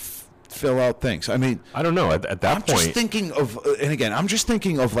to fill out things. I mean, I don't know. At that point, I'm just thinking of, and again, I'm just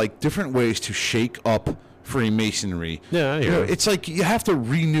thinking of like different ways to shake up Freemasonry. Yeah, you know, it's like you have to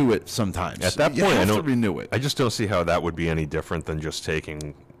renew it sometimes. At that point, I don't renew it. I just don't see how that would be any different than just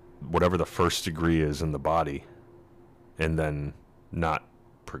taking whatever the first degree is in the body, and then not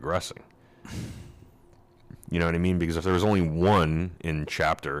progressing. You know what I mean? Because if there was only one in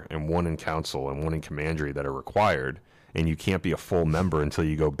chapter and one in council and one in commandery that are required, and you can't be a full member until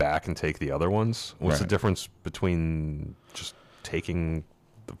you go back and take the other ones, what's the difference between just taking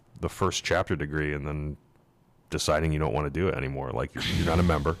the first chapter degree and then deciding you don't want to do it anymore? Like, you're not a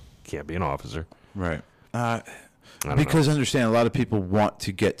member, can't be an officer. Right. Because understand, a lot of people want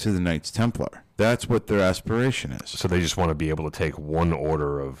to get to the Knights Templar. That's what their aspiration is. So they just want to be able to take one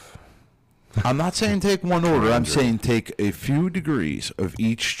order of... I'm not saying take one order. I'm saying take a few degrees of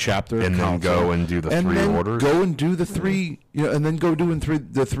each chapter and then go and do the and 3 then orders. Go and do the 3, you know, and then go doing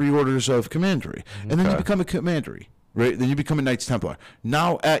the 3 orders of commandery, and then you become a commandery. Right, then you become a Knights Templar.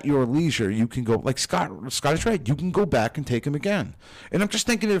 Now, at your leisure, you can go, like Scottish Rite, you can go back and take them again. And I'm just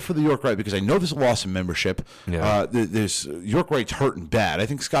thinking of it for the York Rite because I know there's a loss in membership. Yeah. There's York Rite's hurting bad. I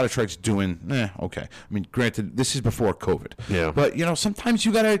think Scottish Rite's doing, okay. I mean, granted, this is before COVID. Yeah. But, you know, sometimes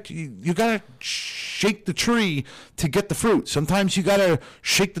you gotta shake the tree to get the fruit. Sometimes you gotta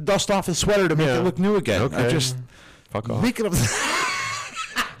shake the dust off the sweater to make it look new again. Okay. I just fuck off. Make it up.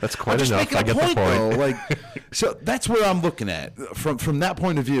 That's quite enough. I get the point. Though, like, so that's where I'm looking at from that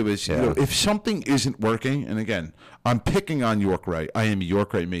point of view. Is you know, if something isn't working, and again, I'm picking on York Rite. I am a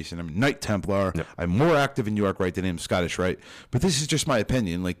York Rite Mason. I'm a Knight Templar. Yep. I'm more active in York Rite than I am Scottish Rite. But this is just my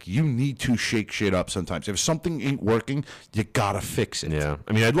opinion. Like, you need to shake shit up sometimes. If something ain't working, you gotta fix it. Yeah,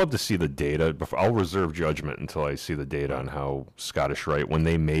 I mean, I'd love to see the data. I'll reserve judgment until I see the data on how Scottish Rite, when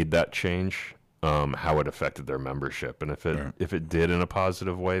they made that change, how it affected their membership, and if it did in a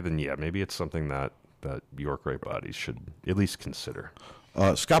positive way, then yeah, maybe it's something that York Rite bodies should at least consider.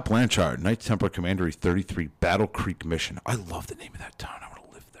 Scott Blanchard, Knights Templar Commandery 33, Battle Creek Mission. I love the name of that town. I want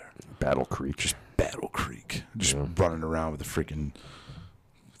to live there. Battle Creek, just Battle Creek, just running around with a freaking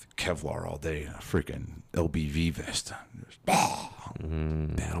Kevlar all day, and a freaking LBV vest. Battle Creek. I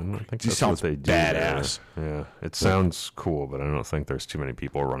think that's what they do. Badass. There. Yeah, it sounds cool, but I don't think there's too many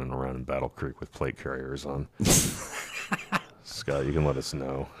people running around in Battle Creek with plate carriers on. Scott, you can let us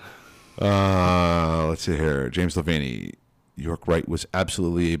know. Let's see here. James Levaney, York Rite was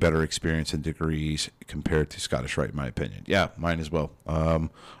absolutely a better experience in degrees compared to Scottish Rite, in my opinion. Yeah, mine as well. I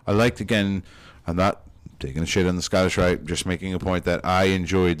liked, again, I'm not taking a shit on the Scottish Rite, just making a point that I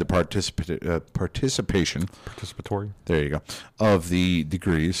enjoyed the participation. Participatory? There you go. Of the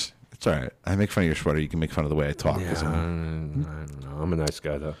degrees. It's all right. I make fun of your sweater. You can make fun of the way I talk. Yeah, I don't know. I'm a nice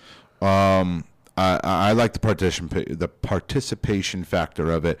guy, though. I like the participation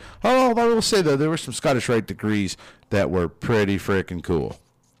factor of it. Oh, I will say, though, there were some Scottish Rite degrees that were pretty freaking cool.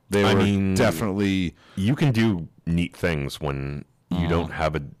 They were definitely... You can do neat things when you don't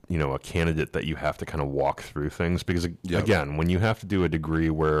have a candidate that you have to kind of walk through things, because again, when you have to do a degree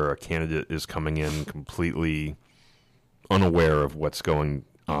where a candidate is coming in completely unaware of what's going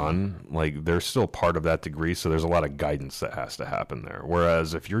on, like, they're still part of that degree, so there's a lot of guidance that has to happen there.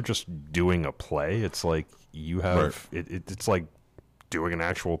 Whereas if you're just doing a play, it's like you have it's like doing an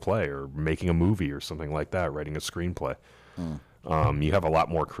actual play or making a movie or something like that, writing a screenplay. You have a lot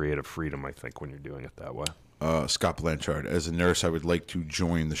more creative freedom, I think, when you're doing it that way. Scott Blanchard, as a nurse, I would like to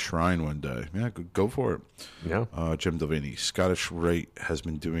join the Shrine one day. Yeah, go for it. Yeah. Jim Delaney, Scottish Rite has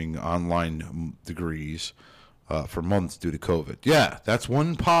been doing online degrees for months due to COVID. Yeah, that's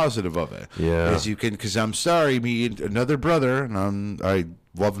one positive of it. Yeah. As you can, because I'm sorry, me and another brother, and I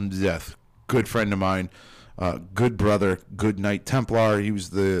love him to death. Good friend of mine, good brother, good Knight Templar. He was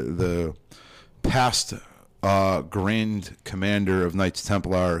the past Grand Commander of Knights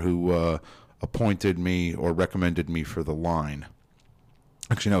Templar who appointed me or recommended me for the line.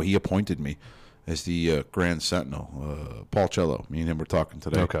 Actually, no, he appointed me as the Grand Sentinel. Paul Cello, me and him were talking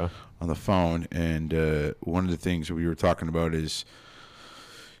today on the phone, and one of the things that we were talking about is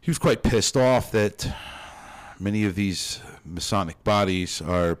he was quite pissed off that many of these Masonic bodies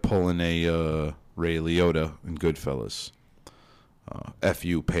are pulling a Ray Liotta in Goodfellas. F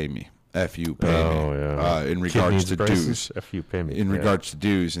you, pay me. F you, pay me. Yeah. In regards to dues. F you, pay me. In regards to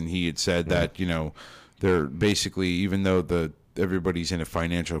dues, and he had said that, they're basically, even though everybody's in a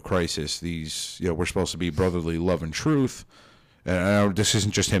financial crisis, these, we're supposed to be brotherly love and truth. And I know this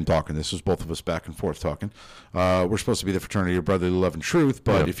isn't just him talking. This was both of us back and forth talking. We're supposed to be the fraternity of brotherly love and truth,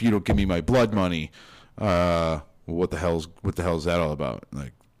 but if you don't give me my blood money, what the hell's that all about?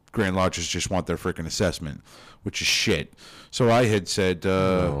 Like, Grand Lodges just want their freaking assessment, which is shit. So I had said,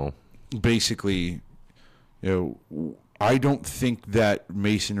 basically, I don't think that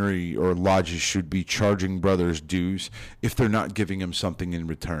Masonry or lodges should be charging brothers dues if they're not giving them something in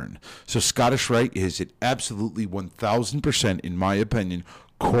return. So Scottish Rite is absolutely 1,000%, in my opinion,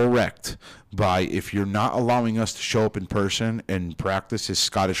 correct by, if you're not allowing us to show up in person and practice as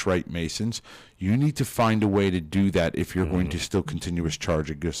Scottish Rite Masons, you need to find a way to do that if you're going to still continuous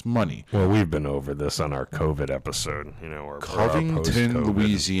charging us money. Well, we've been over this on our COVID episode, or Covington,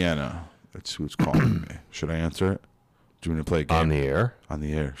 Louisiana. That's who it's calling me. Should I answer it? Do you want to play a game? On the air? On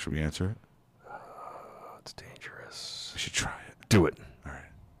the air. Should we answer it? It's dangerous. We should try it. Do it. All right.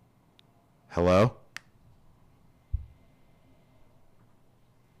 Hello?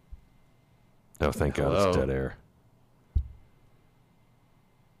 No, thank God it's dead air.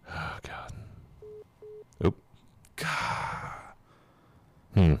 Oh, God. Oop. God.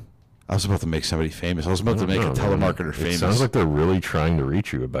 I was about to make somebody famous. I was about to make a telemarketer famous. It sounds like they're really trying to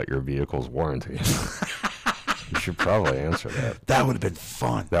reach you about your vehicle's warranty. You should probably answer that. That would have been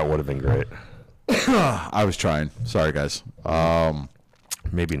fun. That would have been great. I was trying. Sorry, guys.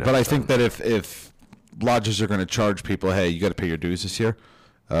 Maybe not. But I think that if lodges are going to charge people, hey, you got to pay your dues this year,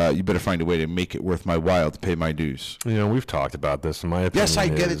 you better find a way to make it worth my while to pay my dues. We've talked about this. In my opinion, yes, I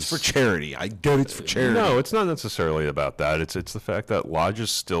get it's for charity. I get it's for charity. No, it's not necessarily about that. It's the fact that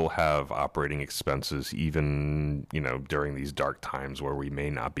lodges still have operating expenses, even during these dark times where we may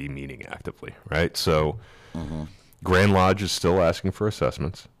not be meeting actively, right? So, Grand Lodge is still asking for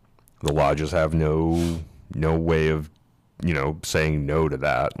assessments. The lodges have no way of saying no to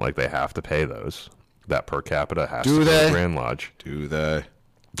that. Like, they have to pay those. That per capita has to pay the Grand Lodge. Do they?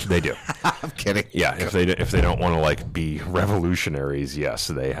 They do. I'm kidding. Yeah, if they don't want to be revolutionaries, yes,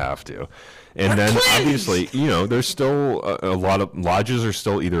 they have to. And then obviously, there's still a lot of lodges are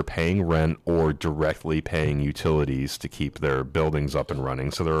still either paying rent or directly paying utilities to keep their buildings up and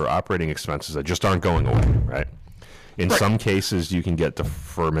running. So there are operating expenses that just aren't going away, right? In some cases, you can get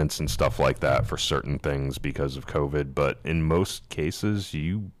deferments and stuff like that for certain things because of COVID, but in most cases,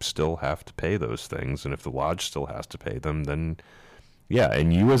 you still have to pay those things. And if the lodge still has to pay them, then yeah,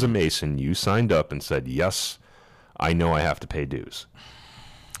 and you as a Mason, you signed up and said, yes, I know I have to pay dues,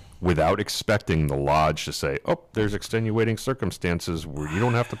 without expecting the lodge to say, oh, there's extenuating circumstances where you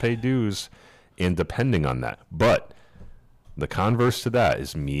don't have to pay dues, and depending on that. But the converse to that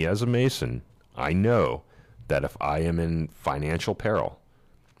is, me as a Mason, I know that if I am in financial peril,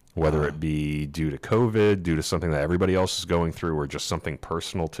 whether it be due to COVID, due to something that everybody else is going through, or just something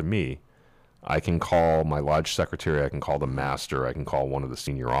personal to me, I can call my lodge secretary, I can call the master, I can call one of the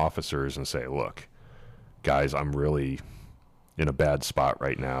senior officers and say, look, guys, I'm really in a bad spot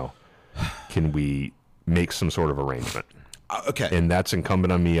right now. Can we make some sort of arrangement? Okay. And that's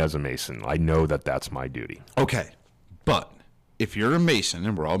incumbent on me as a Mason. I know that that's my duty. Okay. But if you're a Mason,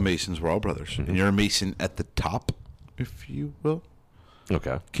 and we're all Masons, we're all brothers, and you're a Mason at the top, if you will,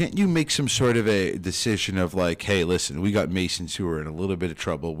 Okay. Can't you make some sort of a decision of like, hey, listen, we got Masons who are in a little bit of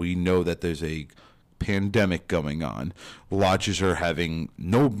trouble. We know that there's a pandemic going on. Lodges are having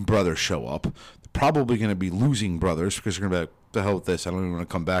no brothers show up. They're probably going to be losing brothers because they're going to be like, the hell with this. I don't even want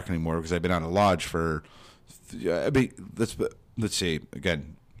to come back anymore because I've been out of lodge for. I mean, let's see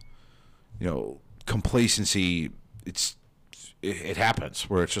again. Complacency. It happens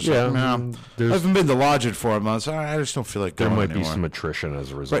where it's just I haven't been to lodge in 4 months. I just don't feel like going there might anymore. be some attrition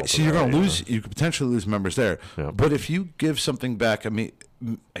as a result. Right, so you're going to lose. You could potentially lose members there. Yeah. But if you give something back, I mean,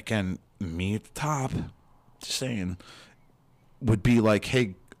 again, me at the top, just saying, would be like,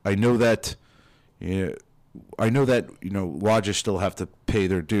 hey, I know that lodges still have to pay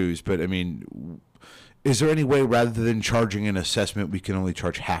their dues, but I mean, is there any way rather than charging an assessment, we can only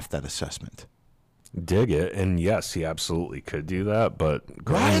charge half that assessment? Dig it, and yes, he absolutely could do that, but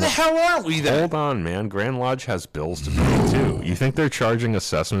why the hell aren't we there? Hold on, man. Grand Lodge has bills to pay too. You think they're charging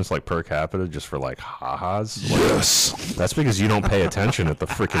assessments like per capita just for like ha-has? Yes. That's because you don't pay attention at the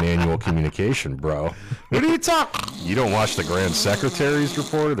freaking annual communication, bro. What are you talking? You don't watch the Grand Secretary's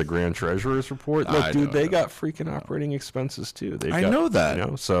report or the Grand Treasurer's report? Look, dude, they got freaking operating expenses too. I know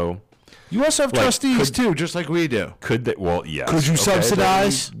that. So... You also have trustees, too, just like we do. Could they? Well, yes. Could you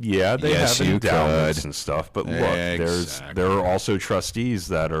subsidize? They have endowments and stuff. But look, there are also trustees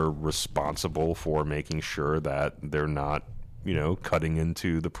that are responsible for making sure that they're not, cutting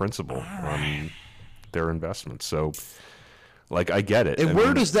into the principal on their investments. So, I get it. And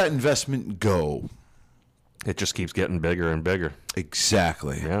where does that investment go? It just keeps getting bigger and bigger.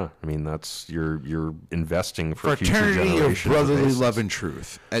 Exactly. Yeah, I mean that's you're investing for future fraternity generations of brotherly love and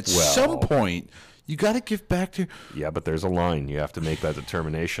truth. At some point, you got to give back to. Yeah, but there's a line. You have to make that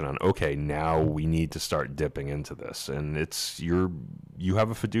determination on. Okay, now we need to start dipping into this, and you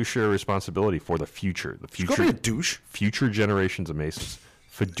have a fiduciary responsibility for the future. The future. Go be a douche. Future generations of Masons.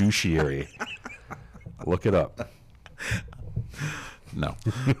 Fiduciary. Look it up. No.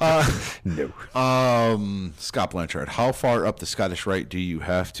 No. Scott Blanchard, how far up the Scottish Rite do you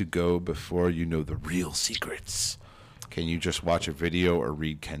have to go before you know the real secrets? Can you just watch a video or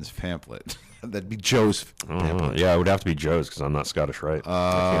read Ken's pamphlet? That'd be Joe's pamphlet. Yeah, it would have to be Joe's because I'm not Scottish Rite.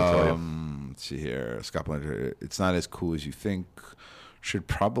 I can't tell you. Let's see here. Scott Blanchard, it's not as cool as you think. Should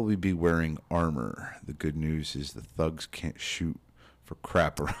probably be wearing armor. The good news is the thugs can't shoot for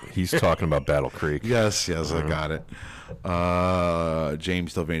crap around. He's talking about Battle Creek. Yes, I got it.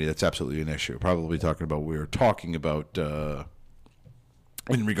 James Delvaney, that's absolutely an issue. Probably talking about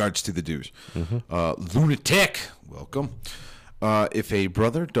in regards to the dues. Lunatic, welcome. If a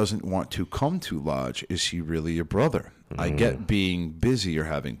brother doesn't want to come to lodge, is he really a brother? I get being busy or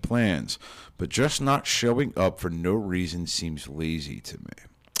having plans, but just not showing up for no reason seems lazy to me.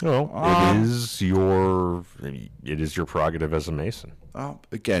 Well, it is your prerogative as a Mason.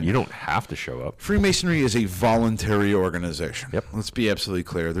 Again, you don't have to show up. Freemasonry is a voluntary organization. Yep. Let's be absolutely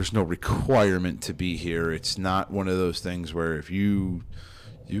clear. There's no requirement to be here. It's not one of those things where if you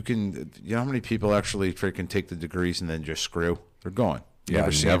can, how many people actually freaking take the degrees and then just screw? They're gone. You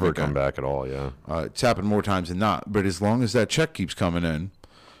never come back at all, yeah. It's happened more times than not. But as long as that check keeps coming in,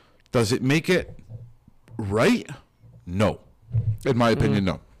 does it make it right? No. In my opinion,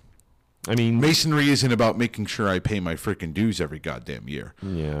 no. I mean, Masonry isn't about making sure I pay my freaking dues every goddamn year.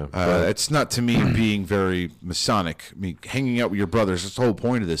 Yeah. It's not, to me, being very Masonic. I mean, hanging out with your brothers, that's the whole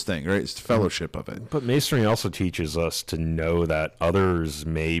point of this thing, right? It's the fellowship of it. But Masonry also teaches us to know that others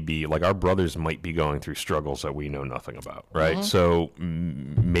may be, like our brothers might be going through struggles that we know nothing about, right? So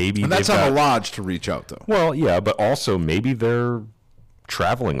maybe... And that's on the lodge to reach out, though. Well, yeah, but also maybe they're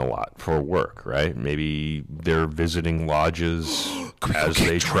traveling a lot for work, right? Maybe they're visiting lodges as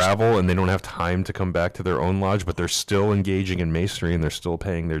they travel and they don't have time to come back to their own lodge, but they're still engaging in Masonry and they're still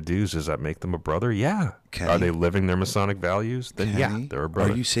paying their dues. Does that make them a brother? Yeah. Are they living their Masonic values? Then yeah, they're a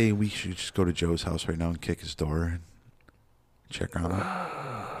brother. Are you saying we should just go to Joe's house right now and kick his door and check on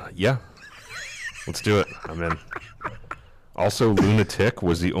him? Yeah. Let's do it. I'm in. Also, Lunatic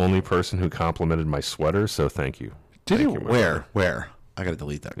was the only person who complimented my sweater, so thank you. Did he? Where? I got to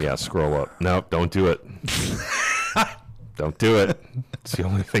delete that. Yeah, scroll up. No, don't do it. Don't do it. It's the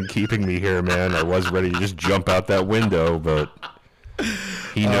only thing keeping me here, man. I was ready to just jump out that window, but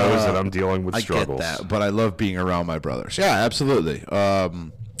he knows that I'm dealing with struggles. I get that, but I love being around my brothers. Yeah, absolutely. I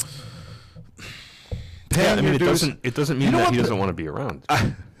mean, it doesn't mean that he doesn't want to be around.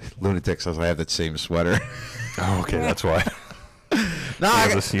 Lunatic says I have that same sweater. Oh, okay, that's why. No,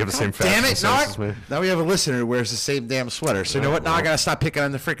 you have the same damn it! as me. Now we have a listener who wears the same damn sweater. So you know what? Now I gotta stop picking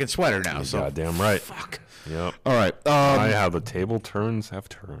on the freaking sweater now. You're goddamn right. Fuck. Yep. All right. How the table turns have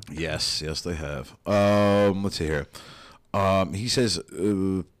turned. Yes, they have. Let's see here. He says,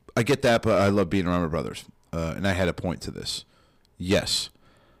 I get that, but I love being around my brothers. And I had a point to this. Yes.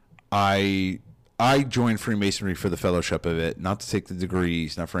 I joined Freemasonry for the fellowship of it, not to take the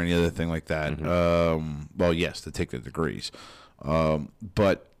degrees, not for any other thing like that. Well, yes, to take the degrees.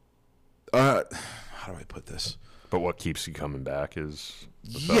 But how do I put this? But what keeps you coming back is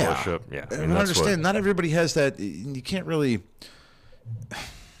the fellowship. Yeah. I mean, I understand. Not everybody has that. You can't really...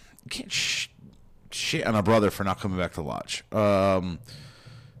 You can't shit on a brother for not coming back to lodge.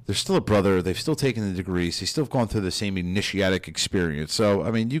 They're still a brother. They've still taken the degrees. They still have gone through the same initiatic experience. So,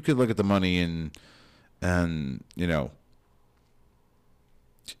 I mean, you could look at the money and you know,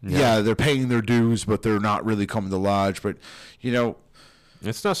 yeah, they're paying their dues, but they're not really coming to lodge. But, you know,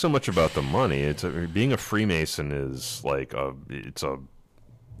 it's not so much about the money. It's being a Freemason is like it's a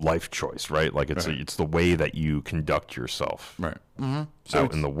life choice, right? Like it's the way that you conduct yourself, right,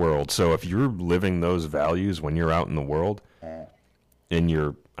 out in the world. So if you're living those values when you're out in the world, and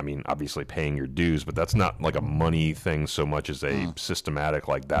you're, I mean, obviously paying your dues, but that's not like a money thing so much as a systematic,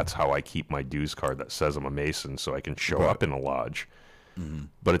 like that's how I keep my dues card that says I'm a Mason so I can show up in a lodge.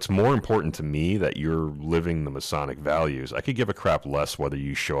 But it's more important to me that you're living the Masonic values. I could give a crap less whether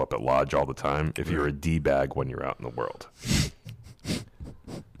you show up at lodge all the time if you're a D-bag when you're out in the world.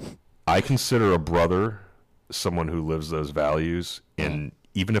 I consider a brother someone who lives those values, and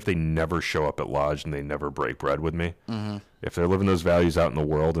even if they never show up at lodge and they never break bread with me, if they're living those values out in the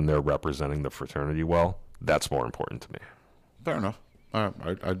world and they're representing the fraternity well, that's more important to me. Fair enough. I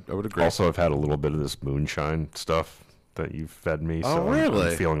would agree. Also, I've had a little bit of this moonshine stuff that you've fed me, so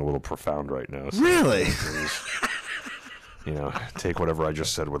I'm feeling a little profound right now. So really? You know, take whatever I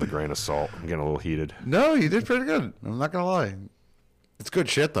just said with a grain of salt. I'm getting a little heated. No, you did pretty good. I'm not going to lie. It's good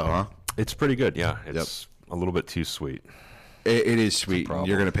shit, though, huh? It's pretty good, yeah. It's a little bit too sweet. It is sweet.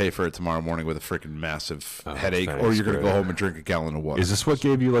 You're going to pay for it tomorrow morning with a freaking massive headache, or you're going to go home and drink a gallon of water. Is this what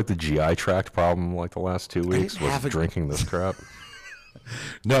gave you like the GI tract problem like the last 2 weeks? Was drinking this crap?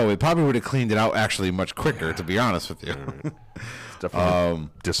 No, it probably would have cleaned it out actually much quicker, to be honest with you. It's definitely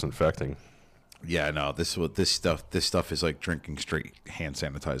disinfecting. Yeah, no, this stuff is like drinking straight hand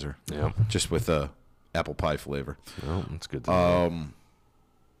sanitizer. Yeah, just with apple pie flavor. Oh, that's good to know.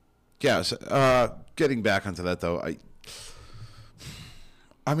 Yeah, so, getting back onto that though,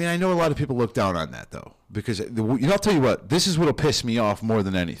 I mean, I know a lot of people look down on that though, because I'll tell you what, this is what'll piss me off more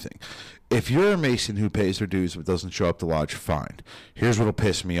than anything. If you're a Mason who pays their dues but doesn't show up to lodge, fine. Here's what'll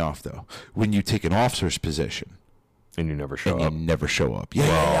piss me off though: when you take an officer's position and you never show up. You never show up.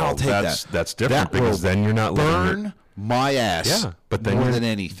 Yeah, I'll take that. That's different because then you're not burn my ass. Yeah, but then more than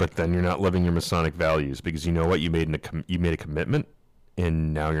anything. But then you're not living your Masonic values because you know what, you made a commitment,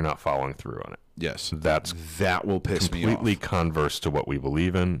 and now you're not following through on it. Yes, that will piss me off. Completely converse to what we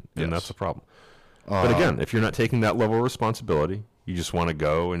believe in, and that's a problem. But again, if you're not taking that level of responsibility, you just want to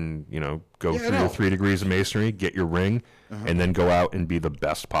go and go through your 3 degrees of Masonry, get your ring, and then go out and be the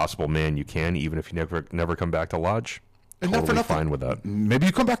best possible man you can, even if you never come back to lodge. And totally fine with that. Maybe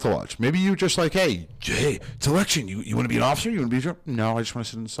you come back to lodge. Maybe you just like, hey, it's election. You want to be an officer? You want to be a... No, I just want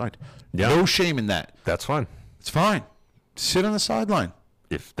to sit on the side. Yeah. No shame in that. That's fine. It's fine. Sit on the sideline.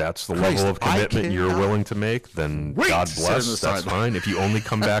 If that's the level of commitment you're willing to make, then God bless. That's fine. If you only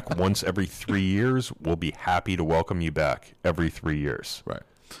come back once every 3 years, we'll be happy to welcome you back every 3 years. Right.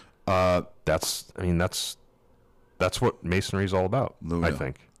 That's what Masonry is all about, I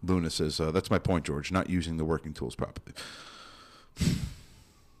think. Luna says, that's my point, George, not using the working tools properly.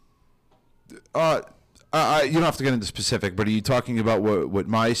 You don't have to get into specific, but are you talking about what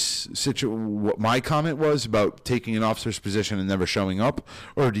my comment was about taking an officer's position and never showing up,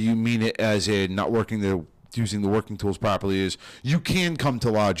 or do you mean it as in not using the working tools properly? Is you can come to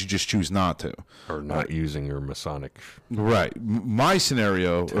lodge, you just choose not to, or not using your Masonic. Right. My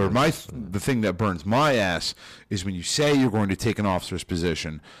scenario, or the thing that burns my ass, is when you say you're going to take an officer's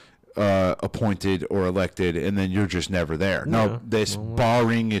position, appointed or elected, and then you're just never there. Now,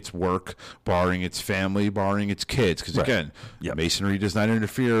 barring its work, barring its family, barring its kids, because again, Masonry does not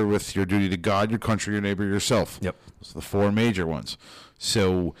interfere with your duty to God, your country, your neighbor, yourself. Yep. Those are the 4 major ones.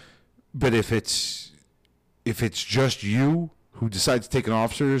 So, but if it's just you who decides to take an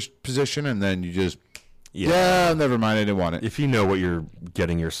officer's position and then you just, never mind, I didn't want it. If you know what you're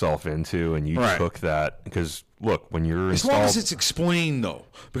getting yourself into and you took that, because look, when you're as installed, long as it's explained, though,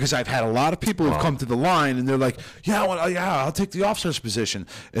 because I've had a lot of people who've come to the line and they're like, yeah, well, I'll take the officer's position.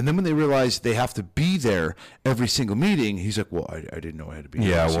 And then when they realize they have to be there every single meeting, he's like, well, I didn't know I had to be there.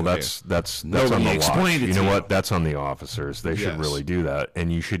 Yeah, well, that's on the explained watch. it You know to what? That's on the officers. They should really do that.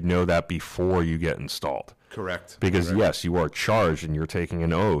 And you should know that before you get installed. Correct. Because, yes, you are charged and you're taking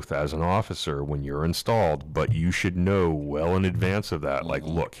an oath as an officer when you're installed, but you should know well in advance of that. Like,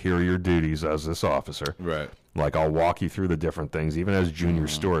 look, here are your duties as this officer. Right. Like, I'll walk you through the different things, even as junior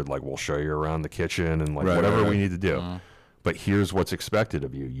steward. Like, we'll show you around the kitchen and, like, whatever we need to do. But here's what's expected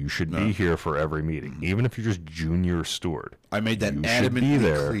of you. You should be here for every meeting, even if you're just junior steward. I made that you adamantly should be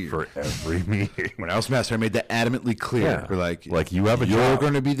there clear for every meeting. When I was master, I made that adamantly clear. Yeah. We're like you have a you're job.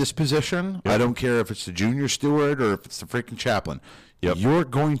 going to be this position. I don't care if it's the junior steward or if it's the freaking chaplain. Yep. You're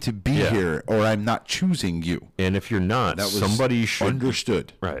going to be here, or I'm not choosing you. And if you're not, That was somebody should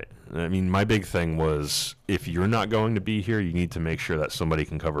understood. Right. I mean, my big thing was if you're not going to be here, you need to make sure that somebody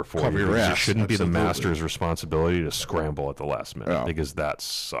can cover for you. Your ass. It shouldn't be the Absolutely. master's responsibility to scramble at the last minute because that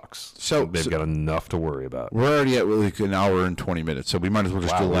sucks. So they've got enough to worry about. We're already at like an hour and 20 minutes, so we might as well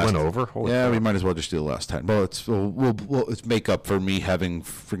just do the we last. went over. Holy Yeah, crap. we might as well just do the last 10. Well, let's make up for me having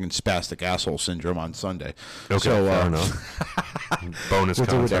freaking spastic asshole syndrome on Sunday. Okay, so, fair enough. Bonus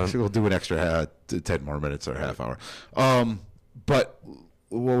content. We'll do an extra 10 more minutes or a half hour. But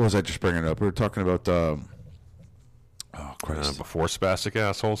what was I just bringing up? We were talking about oh Christ. Before spastic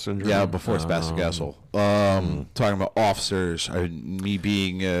asshole syndrome. Yeah, before spastic asshole. Talking about officers, me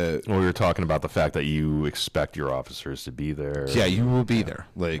being. Well, we were talking about the fact that you expect your officers to be there. Yeah, you will be there.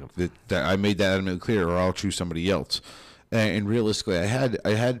 Like that, I made that adamantly clear, or I'll choose somebody else. And realistically, I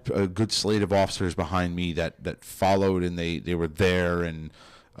had a good slate of officers behind me that followed, and they were there, and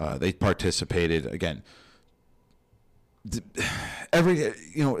they participated. Again,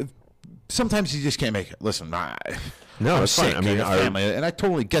 sometimes you just can't make it. Listen, No, it's fine. I mean, family, and I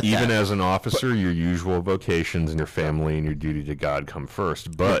totally get that. Even as an officer, your usual vocations and your family and your duty to God come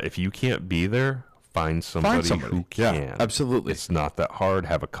first. But if you can't be there, find somebody who can. Yeah, absolutely. It's not that hard.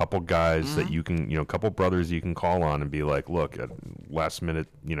 Have a couple guys that you can, a couple brothers you can call on and be like, look, at last minute,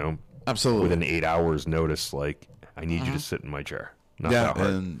 absolutely, within 8 hours notice, like, I need you to sit in my chair. Not that hard.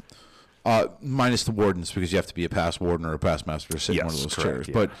 And minus the wardens, because you have to be a past warden or a past master to sit in one of those chairs.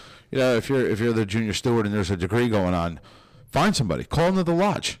 Yeah. But if you're the junior steward and there's a degree going on, find somebody. Call into the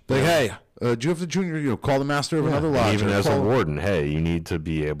lodge. Like, hey, do you have the junior? Call the master of another lodge. And even as a warden, hey, you need to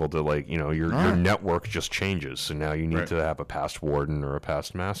be able to your network just changes. So now you need to have a past warden or a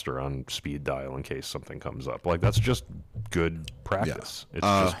past master on speed dial in case something comes up. Like, that's just good practice. Yeah.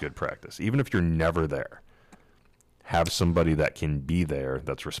 It's just good practice, even if you're never there. Have somebody that can be there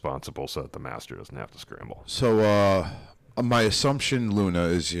that's responsible so that the master doesn't have to scramble. So my assumption, Luna,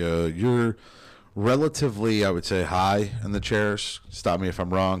 is you're relatively, I would say, high in the chairs. Stop me if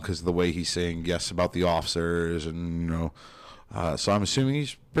I'm wrong, because of the way he's saying yes about the officers, and so I'm assuming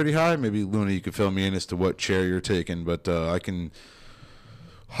he's pretty high. Maybe, Luna, you could fill me in as to what chair you're taking, but I can.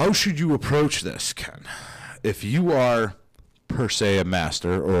 How should you approach this, Ken? If you are, per se, a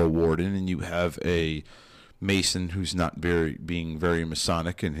master or a warden, and you have a Mason who's not being very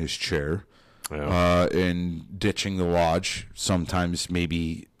Masonic in his chair, and ditching the lodge sometimes,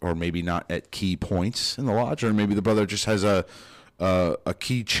 maybe or maybe not at key points in the lodge, or maybe the brother just has a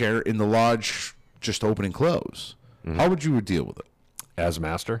key chair in the lodge, just open and close. How would you deal with it as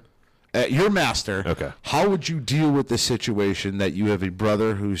master? You're master. Okay. How would you deal with the situation that you have a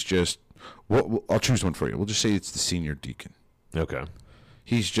brother who's just? I'll choose one for you. We'll just say it's the senior deacon. Okay.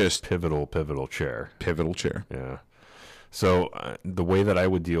 He's just pivotal chair. Pivotal chair. Yeah. So the way that I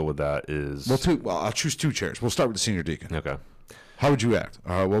would deal with that is... Well, I'll choose two chairs. We'll start with the senior deacon. Okay. How would you act?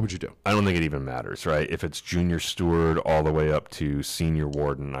 What would you do? I don't think it even matters, right? If it's junior steward all the way up to senior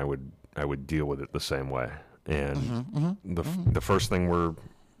warden, I would deal with it the same way. And the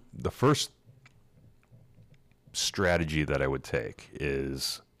first strategy that I would take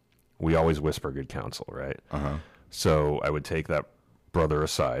is we always whisper good counsel, right? So I would take that brother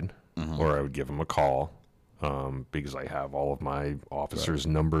aside, or I would give him a call, because I have all of my officers'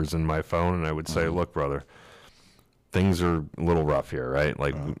 numbers in my phone, and I would say, look, brother, things are a little rough here, right?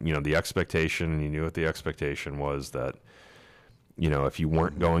 Like, the expectation, and you knew what the expectation was, that, if you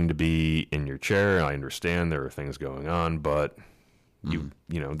weren't going to be in your chair, I understand there are things going on, but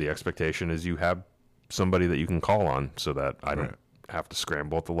the expectation is you have somebody that you can call on so that I don't have to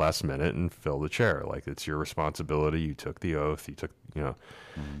scramble at the last minute and fill the chair. Like, it's your responsibility. You took the oath. You took,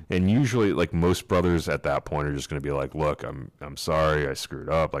 and usually, like, most brothers at that point are just going to be like, look, I'm sorry, I screwed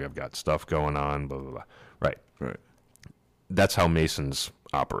up. Like, I've got stuff going on, blah, blah, blah. Right. Right. That's how Masons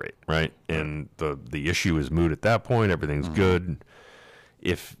operate, right? And the issue is moot at that point. Everything's good.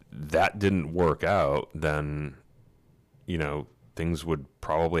 If that didn't work out, then, things would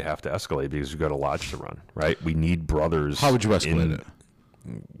probably have to escalate because we've got a lodge to run, right? We need brothers. How would you escalate it?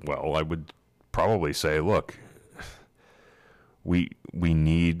 Well, I would probably say, look, we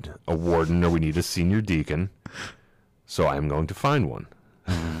need a warden, or we need a senior deacon, so I'm going to find one.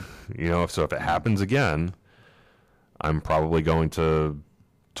 So if it happens again, I'm probably going to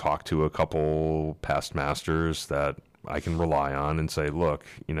talk to a couple past masters that I can rely on and say, look,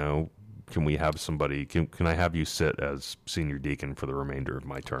 can we have somebody, can I have you sit as senior deacon for the remainder of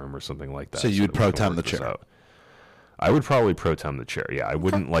my term or something like that? So you would pro tem the chair? I would probably pro tem the chair. Yeah, I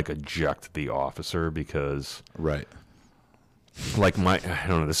wouldn't eject the officer because, right? I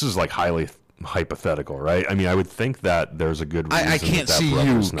don't know. This is highly hypothetical, right? I mean, I would think that there's a good reason. I can't see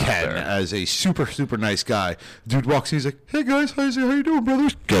you, Ken, as a super, super nice guy. Dude walks in, he's like, hey guys, how you doing,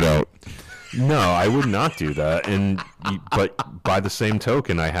 brothers? Get out. No, I would not do that. But by the same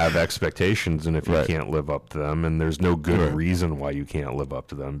token, I have expectations, and if you can't live up to them, and there's no good reason why you can't live up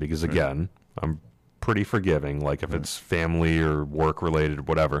to them, because again, I'm pretty forgiving. Like if it's family or work related,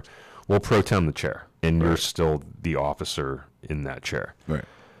 whatever, we'll pro tem the chair, and you're still the officer in that chair. Right.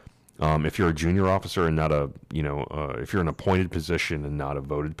 If you're a junior officer and not if you're an appointed position and not a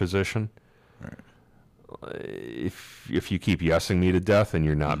voted position, if you keep yesing me to death and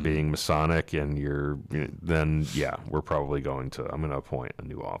you're not being Masonic and then we're probably I'm going to appoint a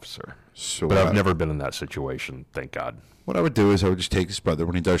new officer. So but I've never been in that situation, thank God. What I would do is I would just take his brother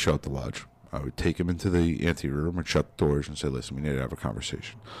when he does show up at the lodge. I would take him into the anteroom and shut the doors and say, listen, we need to have a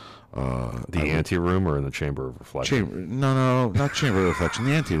conversation. The anteroom or in the chamber of reflection? No, not chamber of reflection.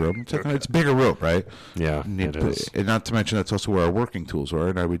 The anteroom. It's a bigger room, right? Yeah, it is. And not to mention that's also where our working tools are.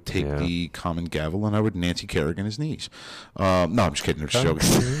 And I would take the common gavel and I would Nancy Kerrigan his knees. No, I'm just kidding. I'm just joking.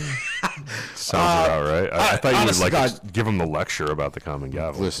 Sounds about right. I thought you would give him the lecture about the common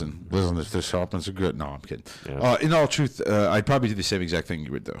gavel. Listen, if this happens, are good. No, I'm kidding. Yeah. In all truth, I'd probably do the same exact thing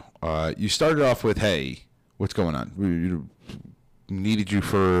you would do. You started off with, hey, what's going on? We needed you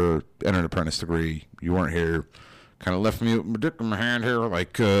for an apprentice degree. You weren't here. Kind of left me with my dick in my hand here.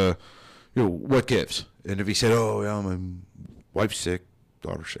 What gives? And if he said, oh, yeah, my wife's sick,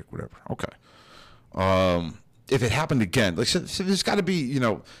 daughter's sick, whatever. Okay. If it happened again, so there's got to be,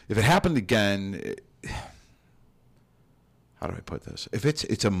 if it happened again, how do I put this? If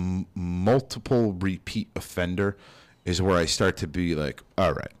it's a multiple repeat offender is where I start to be like,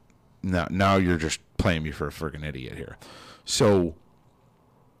 all right, now you're just playing me for a friggin' idiot here. So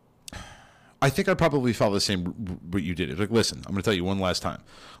I think I'd probably follow the same what you did. It's like, listen, I'm going to tell you one last time.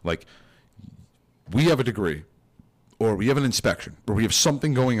 Like, we have a degree, or we have an inspection, or we have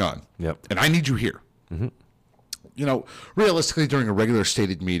something going on, and I need you here. Mm-hmm. Realistically, during a regular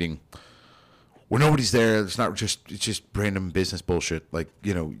stated meeting, where nobody's there, it's just random business bullshit. Like,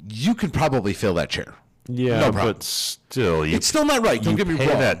 you can probably fill that chair. Yeah, no problem. But still, it's still not right. Don't get me wrong. You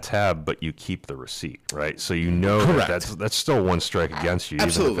pay that tab, but you keep the receipt, right? So that's still one strike against you,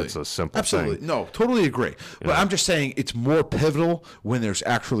 Absolutely. even if it's a simple thing. No, totally agree. But I'm just saying it's more pivotal when there's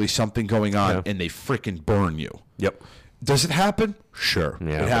actually something going on and they freaking burn you. Yep. Does it happen? Sure.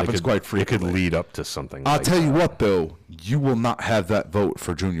 Yeah, it happens quite frequently. It could lead up to something. I'll tell you what, though. You will not have that vote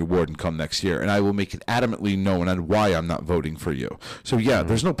for junior warden come next year, and I will make it adamantly known on why I'm not voting for you. So,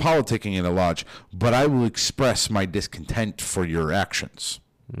 there's no politicking in the lodge, but I will express my discontent for your actions.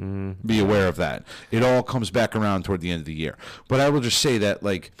 Be aware of that. It all comes back around toward the end of the year. But I will just say that,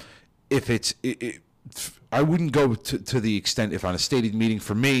 if it's... I wouldn't go to the extent if on a stated meeting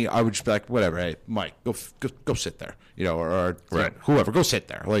for me, I would just be like, whatever, hey, Mike, go sit there, or whoever, go sit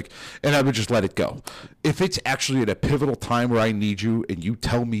there, and I would just let it go. If it's actually at a pivotal time where I need you, and you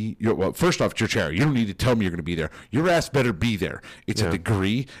tell me, first off, it's your chair. You don't need to tell me you're going to be there. Your ass better be there. It's a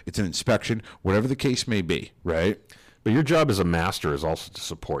degree, it's an inspection, whatever the case may be, right? But your job as a master is also to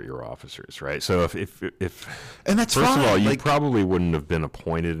support your officers, right? So if and that's first fine. of all, you probably wouldn't have been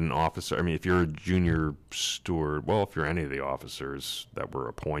appointed an officer. I mean, if you're a junior steward, well, if you're any of the officers that were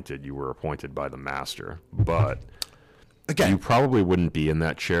appointed, you were appointed by the master. But again, you probably wouldn't be in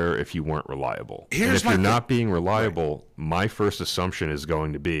that chair if you weren't reliable. And if you're not being reliable, my first assumption is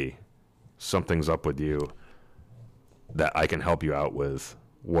going to be something's up with you that I can help you out with.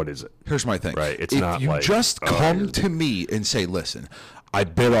 What is it? Here's my thing. Right. It's if not you just come to me and say, listen, I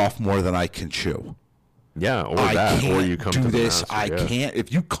bit off more than I can chew. Yeah, or or you come do to this. The master, I can't.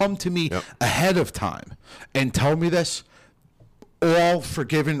 If you come to me ahead of time and tell me this, all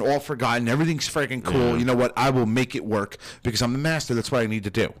forgiven, all forgotten, everything's freaking cool. You know what? I will make it work because I'm the master. That's what I need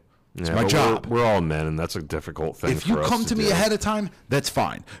to do. It's my job. We're all men, and that's a difficult thing. If you for us come to me ahead of time, that's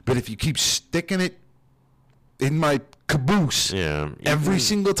fine. But if you keep sticking it in my caboose every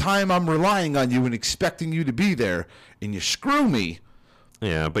single time I'm relying on you and expecting you to be there, and you screw me,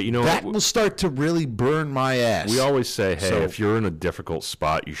 but that will start to really burn my ass. We always say, hey, if you're in a difficult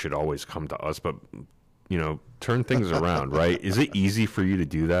spot, you should always come to us. But turn things around, right? Is it easy for you to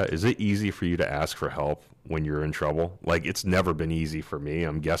do that? Is it easy for you to ask for help when you're in trouble? Like, it's never been easy for me.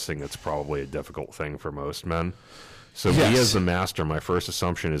 I'm guessing it's probably a difficult thing for most men. So me as the master, my first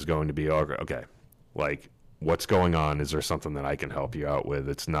assumption is going to be, okay, like, what's going on? Is there something that I can help you out with?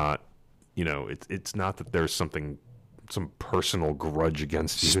 It's not, it's not that there's some personal grudge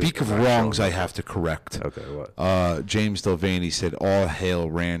against you. Speak of wrongs, I have to correct. Okay, what? James Delaney said, all hail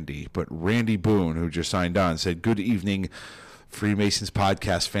Randy. But Randy Boone, who just signed on, said, good evening, Freemasons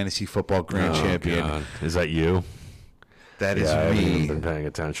Podcast Fantasy Football Grand Champion. God. Is that you? That is me. I haven't even me. been paying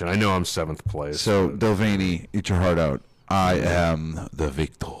attention. I know I'm 7th place. So, Delaney, eat your heart out. I am the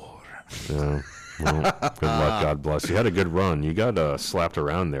victor. Yeah. Well, good luck. God bless. You had a good run. You got slapped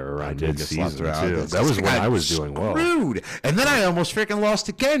around there around mid-season, too. That was when I was doing well. And then I almost freaking lost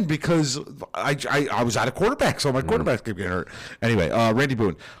again because I was out of quarterback, so my quarterback kept getting hurt. Anyway, Randy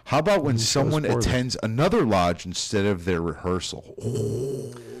Boone, how about when someone attends another lodge instead of their rehearsal?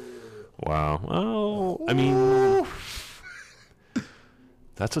 Wow. Well, I mean,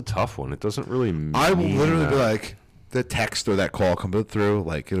 that's a tough one. It doesn't really mean I will literally be like, the text or that call coming through,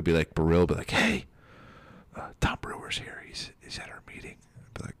 like, it'll be like Burrill, be like, hey, Tom Brewer's here. He's at our meeting.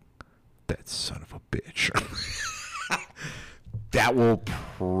 I'll be like, that son of a bitch. That will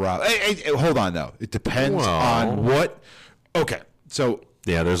probably... Hey, hold on, though. It depends on what... Okay, so...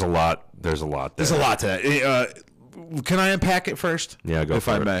 Yeah, there's a lot. There's a lot there. There's a lot to that. Can I unpack it first? Yeah, go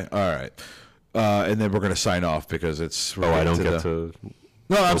for it. If I may. All right. And then we're going to sign off because it's... I don't get to...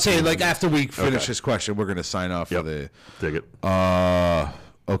 No, I'm saying, like, after we finish this question, we're going to sign off for the... Dig it.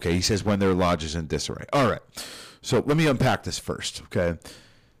 Okay, he says when their lodge is in disarray. All right. So let me unpack this first, okay?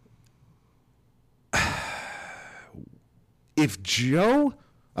 If Joe...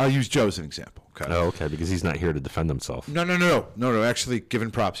 I'll use Joe as an example, okay? Oh, okay, because he's not here to defend himself. No. Actually,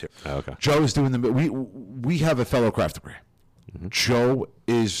 giving props here. Oh, okay. Joe is doing the... We have a fellow craft degree. Mm-hmm. Joe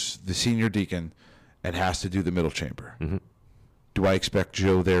is the senior deacon and has to do the middle chamber. Mm-hmm. Do I expect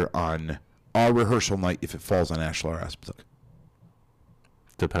Joe there on our rehearsal night if it falls on Ashlar Aspatuck?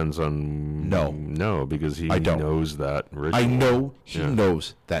 Depends on... No, because he knows that ritual. I know he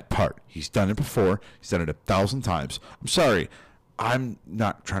knows that part. He's done it before. He's done it 1,000 times. I'm sorry. I'm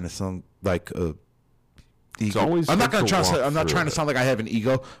not trying to sound like a... I'm not trying to sound like I have an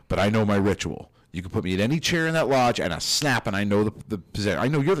ego, but I know my ritual. You can put me in any chair in that lodge, and I snap, and I know the position. I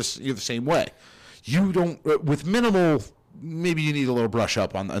know you're the same way. You don't... With minimal... Maybe you need a little brush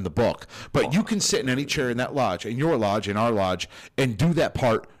up on the book, but you can sit in any chair in that lodge, in your lodge, in our lodge, and do that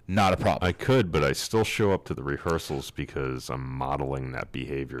part. Not a problem. I could, but I still show up to the rehearsals because I'm modeling that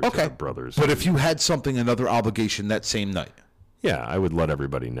behavior to the brothers. But if you had another obligation that same night, yeah, I would let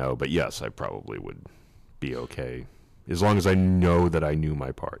everybody know. But yes, I probably would be okay as long as I know that I knew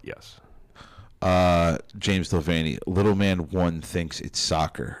my part. Yes. James Delaney, Little Man 1 thinks it's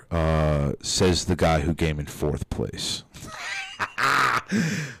soccer, says the guy who came in 4th place.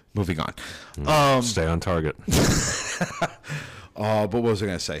 Moving on. Stay on target. But what was I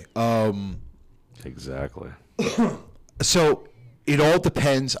going to say? Exactly. So it all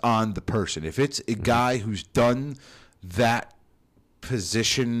depends on the person. If it's a guy who's done that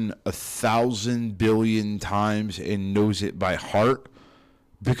position 1,000 billion times and knows it by heart,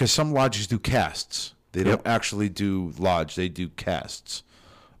 because some lodges do casts. They don't actually do lodge. They do casts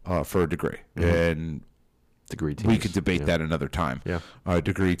for a degree. Mm-hmm. And degree teams. We could debate that another time. Yeah.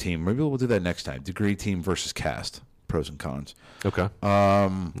 Degree team. Maybe we'll do that next time. Degree team versus cast. Pros and cons. Okay.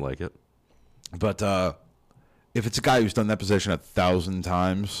 Like it. But if it's a guy who's done that position 1,000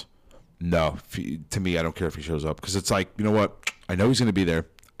 times, no. To me, I don't care if he shows up. Because it's like, you know what? I know he's going to be there.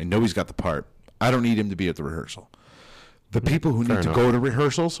 I know he's got the part. I don't need him to be at the rehearsal. The people who need to go to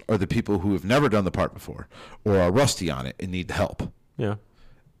rehearsals are the people who have never done the part before or are rusty on it and need help. Yeah.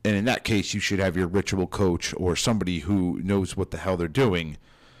 And in that case, you should have your ritual coach or somebody who knows what the hell they're doing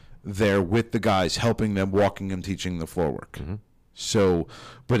there with the guys, helping them, walking them, teaching the floor work. Mm-hmm. So,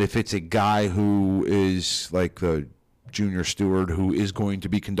 but if it's a guy who is like the junior steward who is going to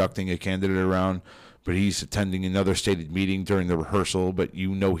be conducting a candidate around, but he's attending another stated meeting during the rehearsal, but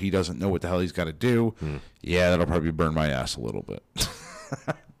you know he doesn't know what the hell he's got to do, yeah, that'll probably burn my ass a little bit.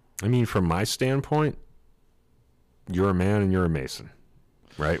 I mean, from my standpoint, you're a man and you're a Mason,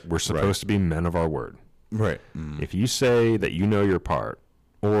 right? We're supposed to be men of our word. Right. If you say that you know your part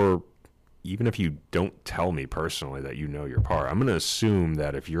or even if you don't tell me personally that you know your part, I'm going to assume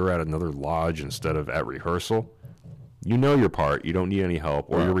that if you're at another lodge instead of at rehearsal, you know your part, you don't need any help,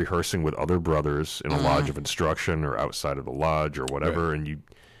 or you're rehearsing with other brothers in a lodge of instruction or outside of the lodge or whatever, and you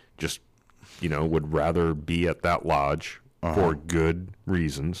just, would rather be at that lodge for good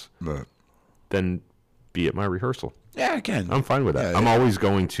reasons than be at my rehearsal. Yeah, again, I'm fine with that. I'm always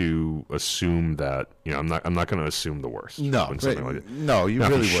going to assume that, I'm not going to assume the worst. No, no, you now,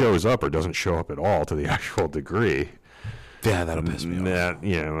 really if he shows up or doesn't show up at all to the actual degree, yeah, that'll piss me off.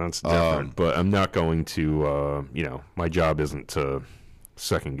 That's different. But I'm not going to, my job isn't to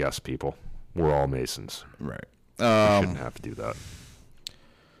second guess people. We're all Masons. Right. You shouldn't have to do that.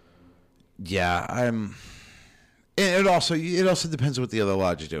 Yeah, it also depends on what the other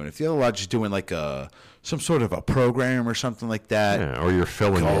lodge is doing. If the other lodge is doing like some sort of a program or something like that, or you're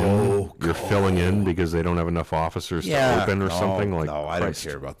filling in because they don't have enough officers to open or something like. No, I don't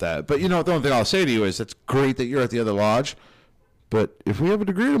care about that. But the only thing I'll say to you is it's great that you're at the other lodge. But if we have a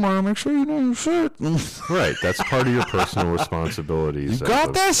degree tomorrow, make sure you know your shit. Right, that's part of your personal responsibilities. You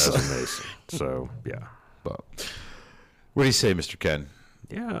got this as a Mason. So yeah. But what do you say, Mr. Ken?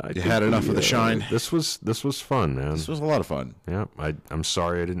 Yeah, you had enough of the shine. This was fun, man. This was a lot of fun. Yeah, I'm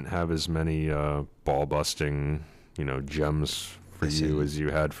sorry I didn't have as many ball busting, gems for you as you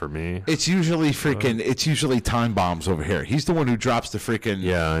had for me. It's usually it's usually time bombs over here. He's the one who drops the freaking.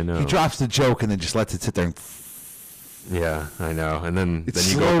 Yeah, I know. He drops the joke and then just lets it sit there. And yeah, I know. And then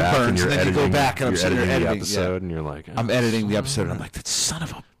you go back burns, and you're editing. You go back and I'm editing the episode, and you're like, I'm editing the episode, and I'm like, that son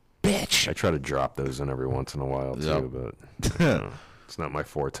of a bitch. I try to drop those in every once in a while too, but. It's not my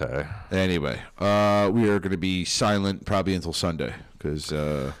forte. Anyway, we are going to be silent probably until Sunday because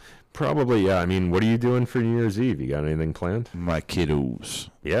probably, yeah. I mean, what are you doing for New Year's Eve? You got anything planned? My kiddos.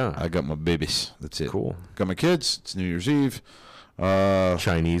 Yeah, I got my babies. That's it. Cool. Got my kids. It's New Year's Eve.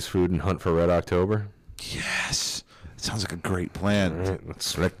 Chinese food and hunt for Red October. Yes, it sounds like a great plan. All right,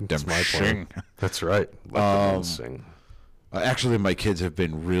 that's my plan. That's right. Let them sing. Actually, my kids have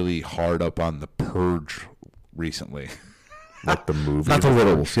been really hard up on The Purge recently. Like the movie? Not the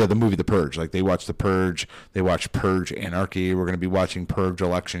littles. Yeah, the movie The Purge. Like they watch The Purge. They watch Purge Anarchy. We're going to be watching Purge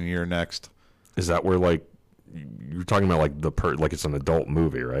Election Year next. Is that where you're talking about like The Purge, like it's an adult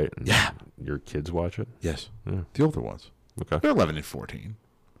movie, right? And yeah. Your kids watch it? Yes. Yeah. The older ones. Okay. They're 11 and 14.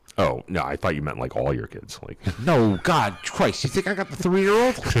 Oh, no, I thought you meant like all your kids. Like no, God, Christ. You think I got the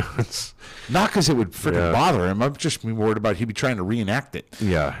 3-year-old? Not because it would freaking bother him. I'm just worried about he'd be trying to reenact it.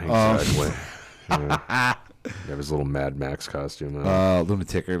 Yeah, exactly. You have his little Mad Max costume.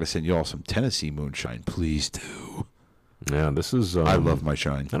 Lunatic, I gotta send you all some Tennessee moonshine. Please do. Yeah, this is... I love my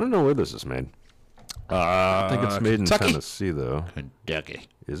shine. I don't know where this is made. I think it's made Kentucky? in Tennessee, though. Kentucky.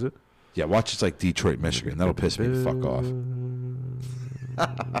 Is it? Yeah, watch it's like Detroit, Michigan. That'll piss me the fuck off.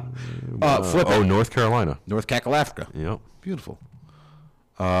 Flip it. North Carolina. North Kakalafka. Yep. Beautiful.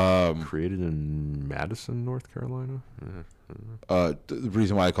 Created in Madison, North Carolina. The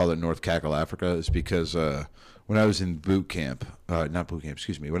reason why I call it North Kakalafka is because when I was in boot camp, not boot camp,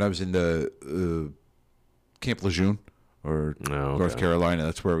 excuse me, when I was in the Camp Lejeune or North Carolina,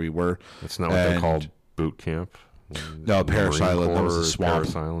 that's where we were. That's not what they called boot camp. No, Paris Island. That was a swamp.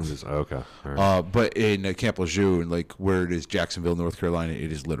 Paris Island is okay. Right. But in Camp Lejeune, like where it is, Jacksonville, North Carolina,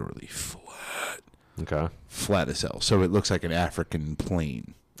 it is literally flat. Okay. Flat as hell. So it looks like an African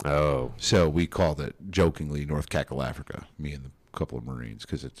plain. Oh. So we called it jokingly North Kakalafka, me and a couple of Marines,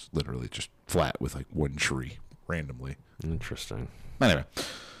 because it's literally just flat with like one tree randomly. Interesting. Anyway,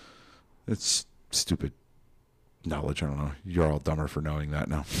 it's stupid knowledge. I don't know. You're all dumber for knowing that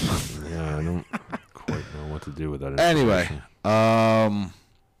now. Yeah, I don't quite know what to do with that. Anyway,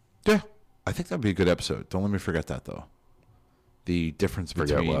 yeah, I think that'd be a good episode. Don't let me forget that though. The difference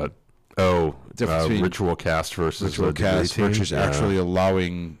between forget what. Oh, ritual cast versus actually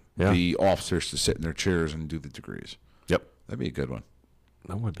allowing the officers to sit in their chairs and do the degrees. Yep. That'd be a good one.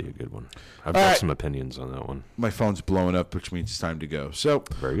 That would be a good one. I've got some opinions on that one. My phone's blowing up, which means it's time to go. So,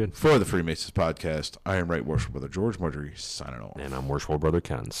 very good. For the Freemasons podcast, I am Right Worshipful Brother George Marjorie signing off. And I'm Worshipful Brother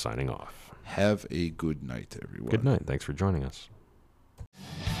Ken signing off. Have a good night, everyone. Good night. Thanks for joining us.